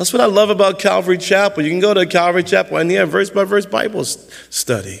 That's what I love about Calvary Chapel. You can go to Calvary Chapel and have verse-by-verse Bible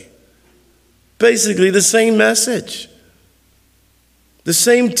study. Basically the same message. The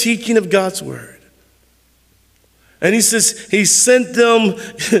same teaching of God's word. And he says he sent them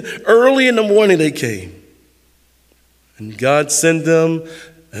early in the morning they came. And God sent them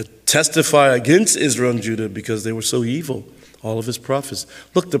to testify against Israel and Judah because they were so evil, all of his prophets.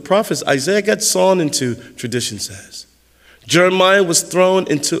 Look, the prophets, Isaiah got sawn into, tradition says. Jeremiah was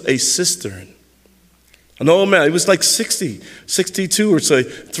thrown into a cistern. An old man, he was like 62 or so,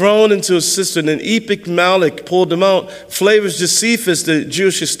 thrown into a cistern. And Epic Malik pulled him out. Flavius Josephus, the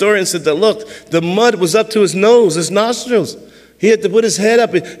Jewish historian, said that, look, the mud was up to his nose, his nostrils. He had to put his head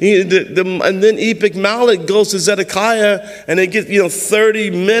up. And then Epic Malik goes to Zedekiah, and they get 30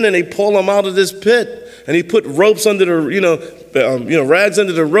 men, and they pull him out of this pit. And he put ropes under the, rags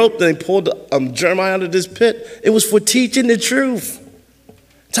under the rope. Then he pulled Jeremiah out of this pit. It was for teaching the truth.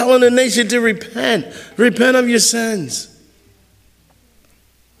 telling the nation to repent of your sins.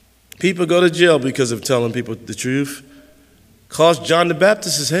 People go to jail because of telling people the truth. Cost John the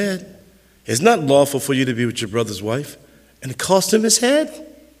Baptist his head. It's not lawful for you to be with your brother's wife. And it cost him his head.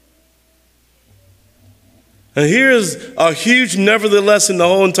 And here's a huge nevertheless in the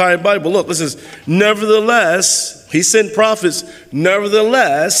whole entire Bible. Look, this is nevertheless, he sent prophets,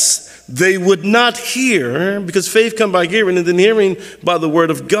 nevertheless, they would not hear, because faith comes by hearing, and then hearing by the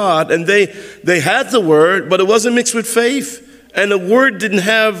word of God. And they had the word, but it wasn't mixed with faith. And the word didn't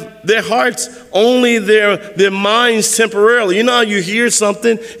have their hearts, only their minds temporarily. You know how you hear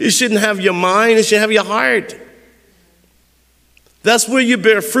something, it shouldn't have your mind, it should have your heart. That's where you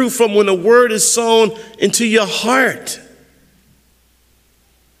bear fruit from, when the word is sown into your heart.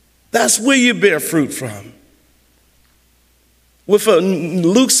 That's where you bear fruit from.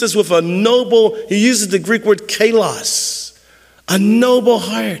 Luke says with a noble, he uses the Greek word kalos, a noble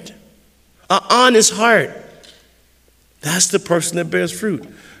heart, an honest heart. That's the person that bears fruit.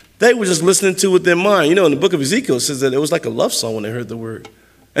 They were just listening to it with their mind. You know, in the book of Ezekiel, it says that it was like a love song when they heard the word.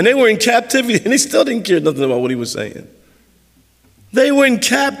 And they were in captivity, and they still didn't care nothing about what he was saying. They were in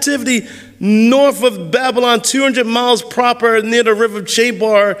captivity north of Babylon, 200 miles proper, near the river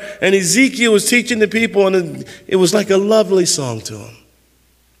Chebar, and Ezekiel was teaching the people, and it was like a lovely song to them.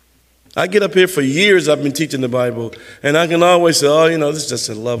 I get up here for years, I've been teaching the Bible, and I can always say, oh, you know, this is just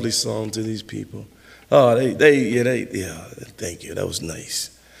a lovely song to these people. Oh, yeah, thank you, that was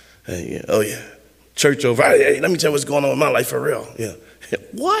nice. Yeah, oh, yeah, church over. Hey, let me tell you what's going on in my life for real. Yeah.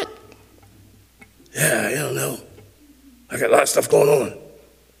 What? Yeah, I don't know. I got a lot of stuff going on.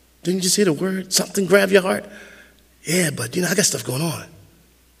 Didn't you just hear the word? Something grab your heart? Yeah, but you know, I got stuff going on.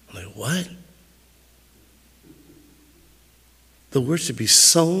 I'm like, what? The word should be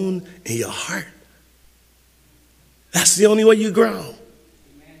sown in your heart. That's the only way you grow.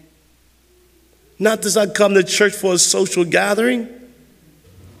 Amen. Not that I come to church for a social gathering,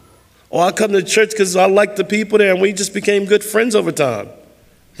 or I come to church because I like the people there and we just became good friends over time.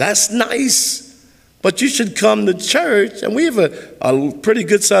 That's nice. But you should come to church, and we have a pretty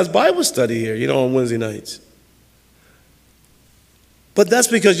good-sized Bible study here, you know, on Wednesday nights. But that's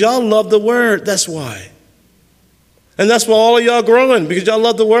because y'all love the word. That's why. And that's why all of y'all growing, because y'all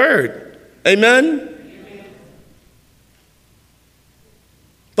love the word. Amen? Amen?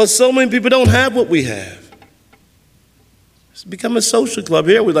 But so many people don't have what we have. It's become a social club.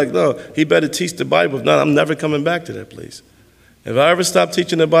 Here we're like, no, he better teach the Bible. If not, I'm never coming back to that place. If I ever stop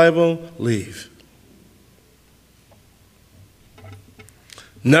teaching the Bible, leave.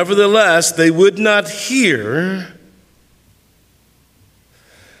 Nevertheless, they would not hear,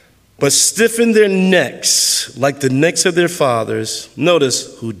 but stiffened their necks like the necks of their fathers.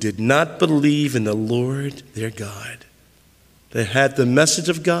 Notice, who did not believe in the Lord their God. They had the message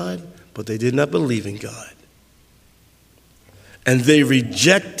of God, but they did not believe in God. And they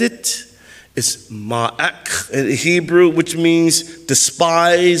rejected. It's ma'ak in Hebrew, which means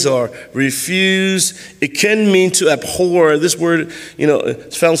despise or refuse. It can mean to abhor. This word, you know,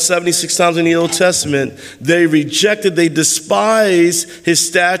 it's found 76 times in the Old Testament. They rejected, they despised his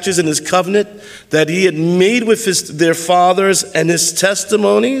statutes and his covenant that he had made with their fathers, and his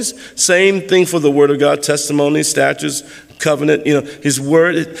testimonies. Same thing for the word of God, testimonies, statutes, covenant, you know, his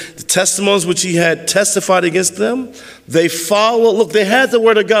word, the testimonies which he had testified against them. They followed, look, they had the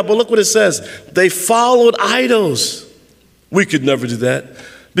word of God, but look what it says. They followed idols. We could never do that.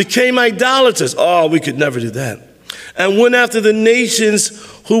 Became idolaters. Oh, we could never do that. And went after the nations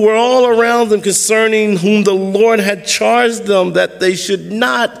who were all around them, concerning whom the Lord had charged them that they should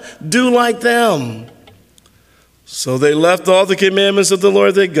not do like them. So they left all the commandments of the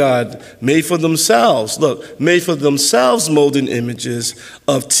Lord their God, made for themselves, made for themselves molten images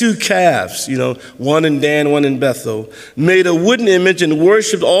of two calves, you know, one in Dan, one in Bethel, made a wooden image and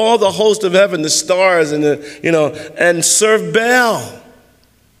worshiped all the host of heaven, the stars, and and served Baal.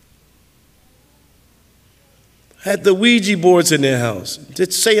 Had the Ouija boards in their house,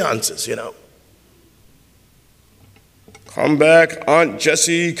 did seances, you know. Come back, Aunt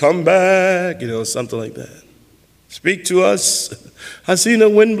Jessie, come back, you know, something like that. Speak to us. I seen the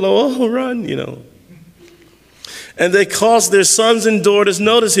wind blow. Oh, run, you know. And they caused their sons and daughters,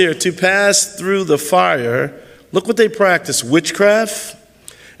 notice here, to pass through the fire. Look what they practiced: witchcraft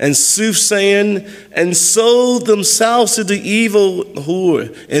and soothsaying, and sold themselves to the evil who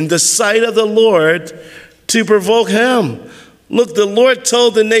in the sight of the Lord to provoke him. Look, the Lord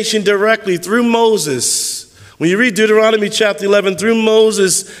told the nation directly through Moses. When you read Deuteronomy chapter 11, through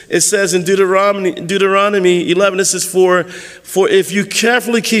Moses, it says in Deuteronomy 11, it says, For For if you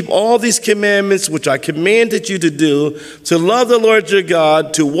carefully keep all these commandments which I commanded you to do, to love the Lord your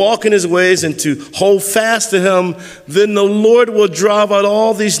God, to walk in his ways, and to hold fast to him, then the Lord will drive out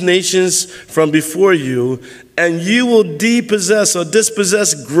all these nations from before you, and you will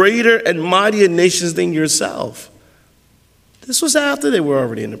dispossess greater and mightier nations than yourself. This was after they were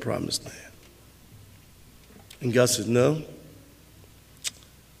already in the promised land. And God said, no,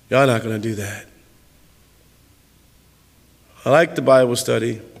 y'all not going to do that. I like the Bible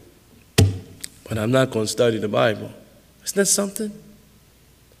study, but I'm not going to study the Bible. Isn't that something?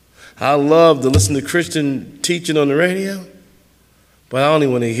 I love to listen to Christian teaching on the radio, but I only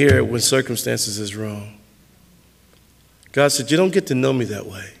want to hear it when circumstances is wrong. God said, you don't get to know me that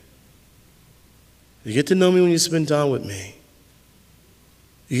way. You get to know me when you spend time with me.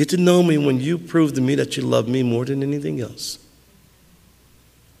 You get to know me when you prove to me that you love me more than anything else.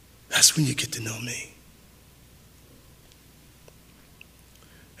 That's when you get to know me.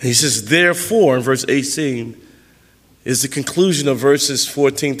 And he says, therefore, in verse 18, is the conclusion of verses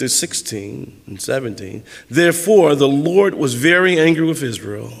 14 through 16 and 17. Therefore, the Lord was very angry with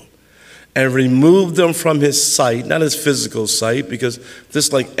Israel and removed them from his sight, not his physical sight, because this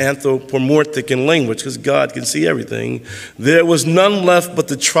is like anthropomorphic in language, because God can see everything. There was none left but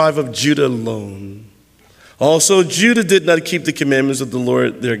the tribe of Judah alone. Also, Judah did not keep the commandments of the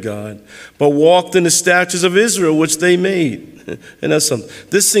Lord their God, but walked in the statutes of Israel, which they made. And that's something.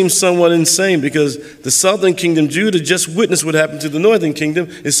 This seems somewhat insane because the southern kingdom, Judah, just witnessed what happened to the northern kingdom.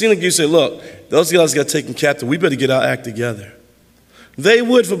 It seemed like you say, look, those guys got taken captive. We better get our act together. They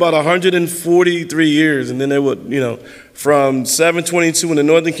would for about 143 years, and then they would, from 722 when the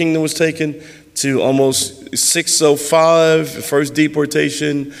northern kingdom was taken to almost 605, first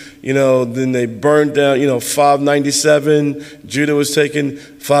deportation, then they burned down, 597, Judah was taken,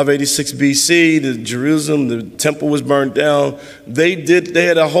 586 BC, Jerusalem, the temple was burned down. They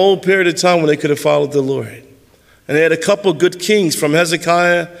had a whole period of time when they could have followed the Lord. And they had a couple good kings from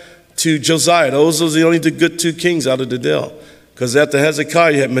Hezekiah to Josiah. Those were the only good two kings out of the deal. Because after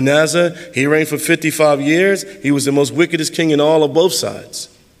Hezekiah, you had Manasseh. He reigned for 55 years. He was the most wickedest king in all of both sides.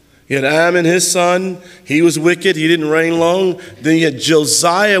 You had Ammon, his son. He was wicked. He didn't reign long. Then you had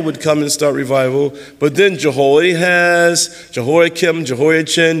Josiah would come and start revival. But then Jehoahaz, Jehoiakim,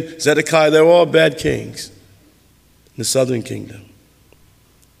 Jehoiachin, Zedekiah, they were all bad kings in the southern kingdom.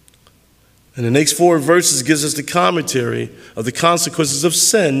 And the next 4 verses gives us the commentary of the consequences of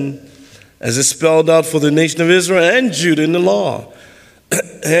sin as it's spelled out for the nation of Israel and Judah in the law.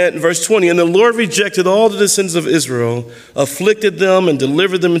 And verse 20, and the Lord rejected all the descendants of Israel, afflicted them and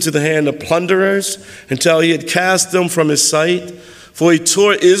delivered them into the hand of plunderers until he had cast them from his sight. For he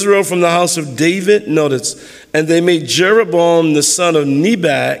tore Israel from the house of David, notice, and they made Jeroboam the son of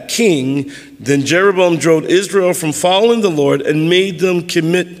Nebat king. Then Jeroboam drove Israel from following the Lord and made them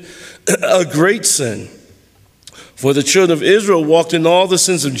commit a great sin. For the children of Israel walked in all the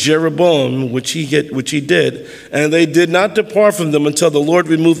sins of Jeroboam, which he did, and they did not depart from them until the Lord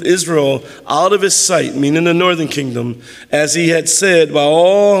removed Israel out of his sight, meaning the northern kingdom, as he had said by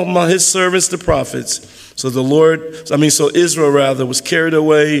all his servants the prophets. So Israel was carried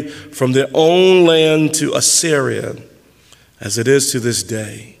away from their own land to Assyria, as it is to this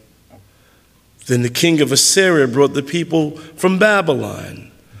day. Then the king of Assyria brought the people from Babylon,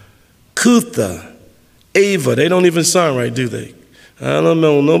 Cutha, Ava, they don't even sound right, do they? I don't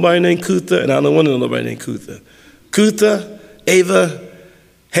know nobody named Cutha, and I don't want to know nobody named Cutha. Cutha, Ava,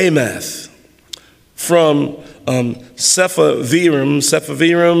 Hamath, from Sephavirim,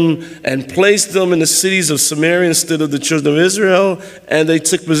 and placed them in the cities of Samaria instead of the children of Israel, and they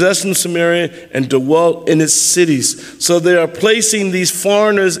took possession of Samaria and dwelt in its cities. So they are placing these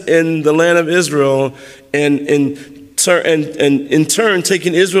foreigners in the land of Israel, and in turn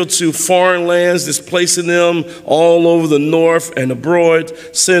taking Israel to foreign lands, displacing them all over the north and abroad.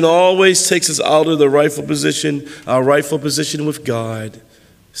 Sin always takes us out of our rightful position with God.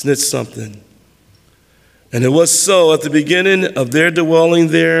 Isn't it something? And it was so at the beginning of their dwelling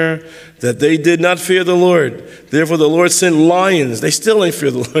there that they did not fear the Lord. Therefore the Lord sent lions. They still ain't fear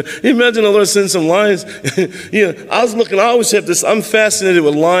the Lord. Imagine the Lord sending some lions. I always have this, I'm fascinated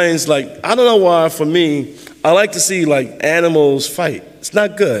with lions. I don't know why, for me, I like to see animals fight. It's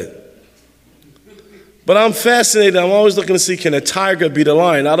not good. But I'm fascinated. I'm always looking to see, can a tiger beat a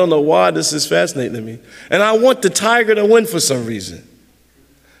lion? I don't know why this is fascinating to me. And I want the tiger to win for some reason.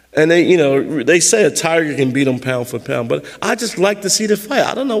 And they say a tiger can beat them pound for pound. But I just like to see the fight.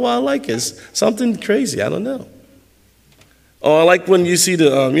 I don't know why I like it. It's something crazy. I don't know. Or I like when you see the,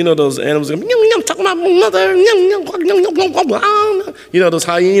 those animals, I'm talking about my mother. Those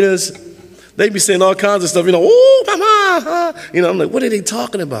hyenas. They be saying all kinds of stuff, oh, mama, I'm like, what are they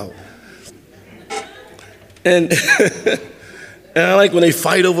talking about? And, and I like when they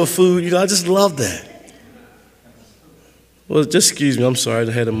fight over food. I just love that. Well, just excuse me. I'm sorry.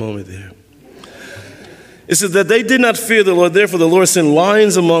 I had a moment there. It says that they did not fear the Lord. Therefore, the Lord sent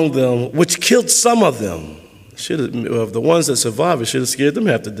lions among them, which killed some of them. The ones that survived, it should have scared them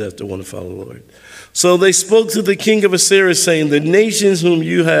half to death to want to follow the Lord. So they spoke to the king of Assyria, saying, the nations whom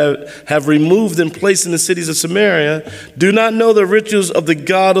you have removed and placed in the cities of Samaria do not know the rituals of the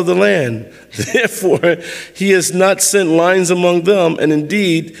God of the land. Therefore, he has not sent lions among them, and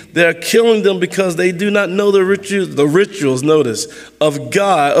indeed, they are killing them because they do not know the rituals, notice, of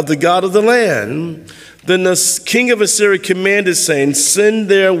God, of the God of the land. Then the king of Assyria commanded, saying, send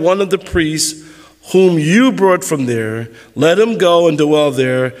there one of the priests whom you brought from there. Let him go and dwell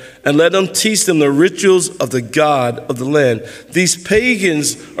there, and let him teach them the rituals of the God of the land. These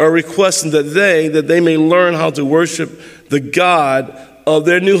pagans are requesting that they may learn how to worship the God of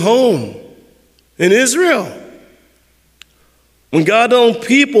their new home in Israel. When God's own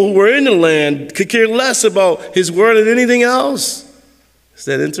people who were in the land could care less about his word than anything else. Is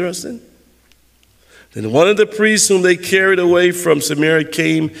that interesting? Then one of the priests whom they carried away from Samaria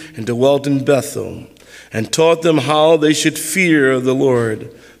came and dwelt in Bethel and taught them how they should fear the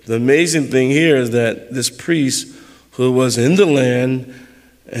Lord. The amazing thing here is that this priest who was in the land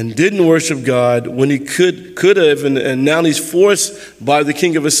and didn't worship God when he could have, and now he's forced by the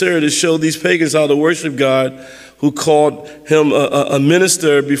king of Assyria to show these pagans how to worship God, who called him a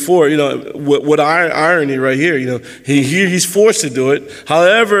minister before. What irony right here. He's forced to do it.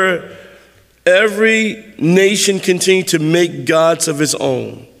 However, every nation continued to make gods of its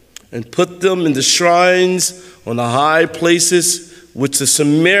own and put them in the shrines on the high places, which the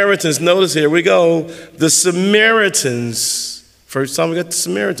Samaritans, notice here we go, the Samaritans, first time we got the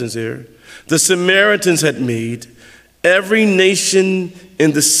Samaritans here, the Samaritans had made every nation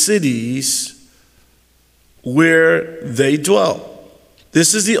in the cities where they dwelt.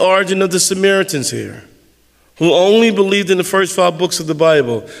 This is the origin of the Samaritans here, who only believed in the first 5 books of the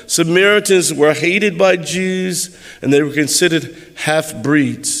Bible. Samaritans were hated by Jews, and they were considered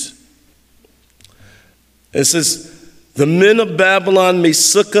half-breeds. It says, the men of Babylon made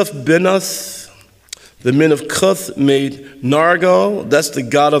Succoth-Benoth. The men of Cuth made Nargal. That's the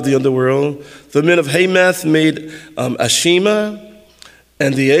god of the underworld. The men of Hamath made Ashima.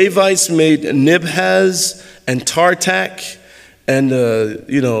 And the Avites made Nibhaz and Tartak. And,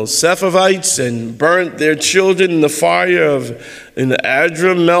 Sepharvites, and burnt their children in the fire in the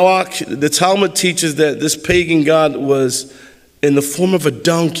Adram Melech. The Talmud teaches that this pagan god was in the form of a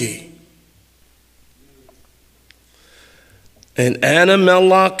donkey. And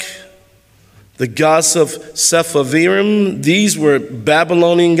Anamelech, the gods of Sepharvaim, these were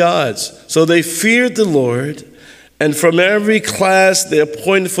Babylonian gods. So they feared the Lord, and from every class they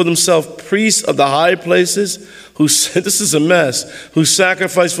appointed for themselves priests of the high places, this is a mess, who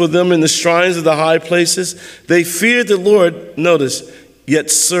sacrificed for them in the shrines of the high places. They feared the Lord, notice, yet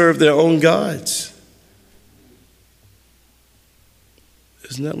served their own gods.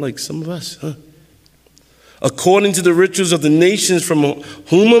 Isn't that like some of us, huh? According to the rituals of the nations from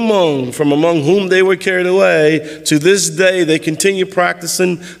among whom they were carried away, to this day they continue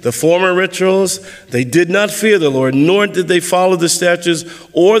practicing the former rituals. They did not fear the Lord, nor did they follow the statutes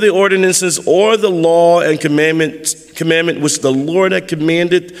or the ordinances or the law and commandment which the Lord had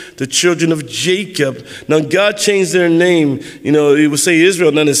commanded the children of Jacob. Now God changed their name. It would say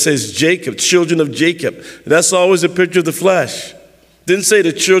Israel, then it says Jacob, children of Jacob. That's always a picture of the flesh. Didn't say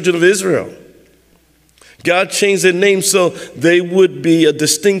the children of Israel. God changed their name so they would be a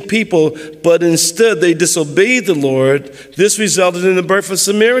distinct people, but instead they disobeyed the Lord. This resulted in the birth of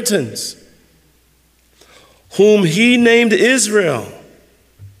Samaritans, whom he named Israel,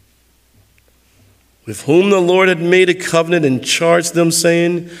 with whom the Lord had made a covenant and charged them,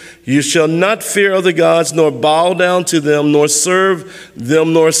 saying, you shall not fear other gods, nor bow down to them, nor serve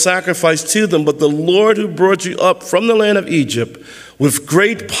them, nor sacrifice to them, but the Lord who brought you up from the land of Egypt with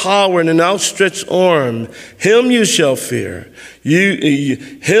great power and an outstretched arm, him you shall fear,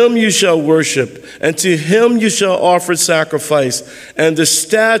 him you shall worship, and to him you shall offer sacrifice. And the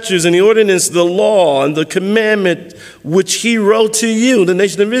statutes and the ordinance, the law and the commandment which he wrote to you, the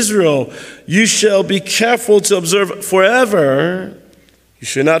nation of Israel, you shall be careful to observe forever. You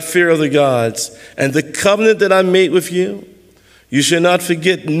shall not fear other gods. And the covenant that I made with you, you shall not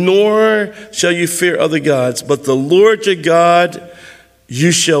forget, nor shall you fear other gods, but the Lord your God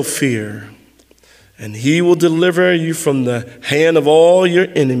you shall fear, and he will deliver you from the hand of all your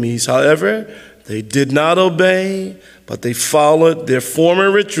enemies. However, they did not obey, but they followed their former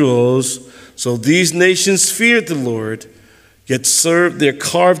rituals. So these nations feared the Lord, yet served their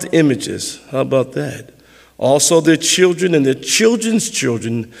carved images. How about that? Also their children and their children's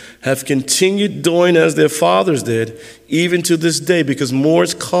children have continued doing as their fathers did, even to this day, because more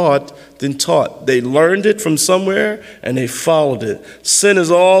is caught than taught. They learned it from somewhere and they followed it. Sin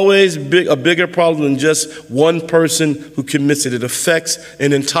is always a bigger problem than just one person who commits it. It affects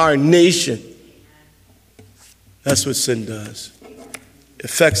an entire nation. That's what sin does. It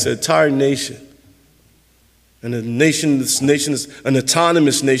affects the entire nation. And this nation is an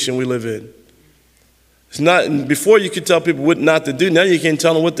autonomous nation we live in. It's not, before you could tell people what not to do, now you can't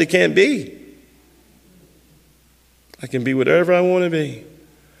tell them what they can't be. I can be whatever I want to be.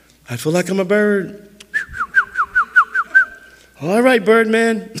 I feel like I'm a bird. All right,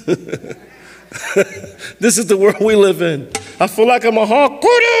 Birdman. This is the world we live in. I feel like I'm a hawk.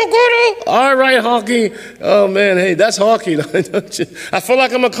 All right, Hawking. Oh, man, hey, that's Hawking. I feel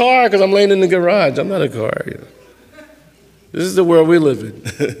like I'm a car because I'm laying in the garage. I'm not a car. This is the world we live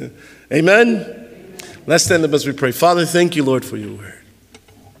in. Amen? Let's stand up as we pray. Father, thank you, Lord, for your word.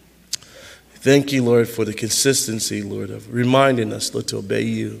 Thank you, Lord, for the consistency, Lord, of reminding us, Lord, to obey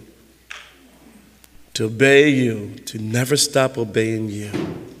you. To obey you, to never stop obeying you.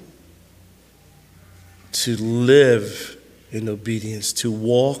 To live in obedience, to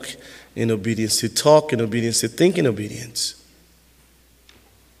walk in obedience, to talk in obedience, to think in obedience.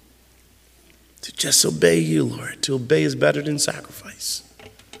 To just obey you, Lord. To obey is better than sacrifice.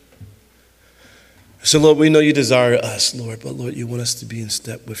 So, Lord, we know you desire us, Lord, but, Lord, you want us to be in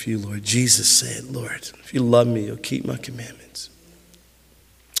step with you, Lord. Jesus said, Lord, if you love me, you'll keep my commandments.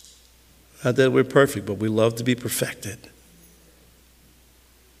 Not that we're perfect, but we love to be perfected.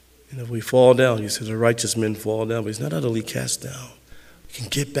 And if we fall down, you said the righteous men fall down, but he's not utterly cast down. We can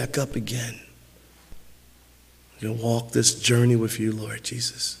get back up again. We can walk this journey with you, Lord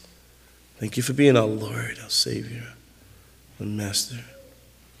Jesus. Thank you for being our Lord, our Savior, our Master.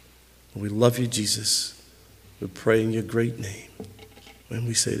 We love you, Jesus. We pray in your great name. When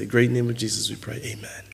we say the great name of Jesus, we pray, amen.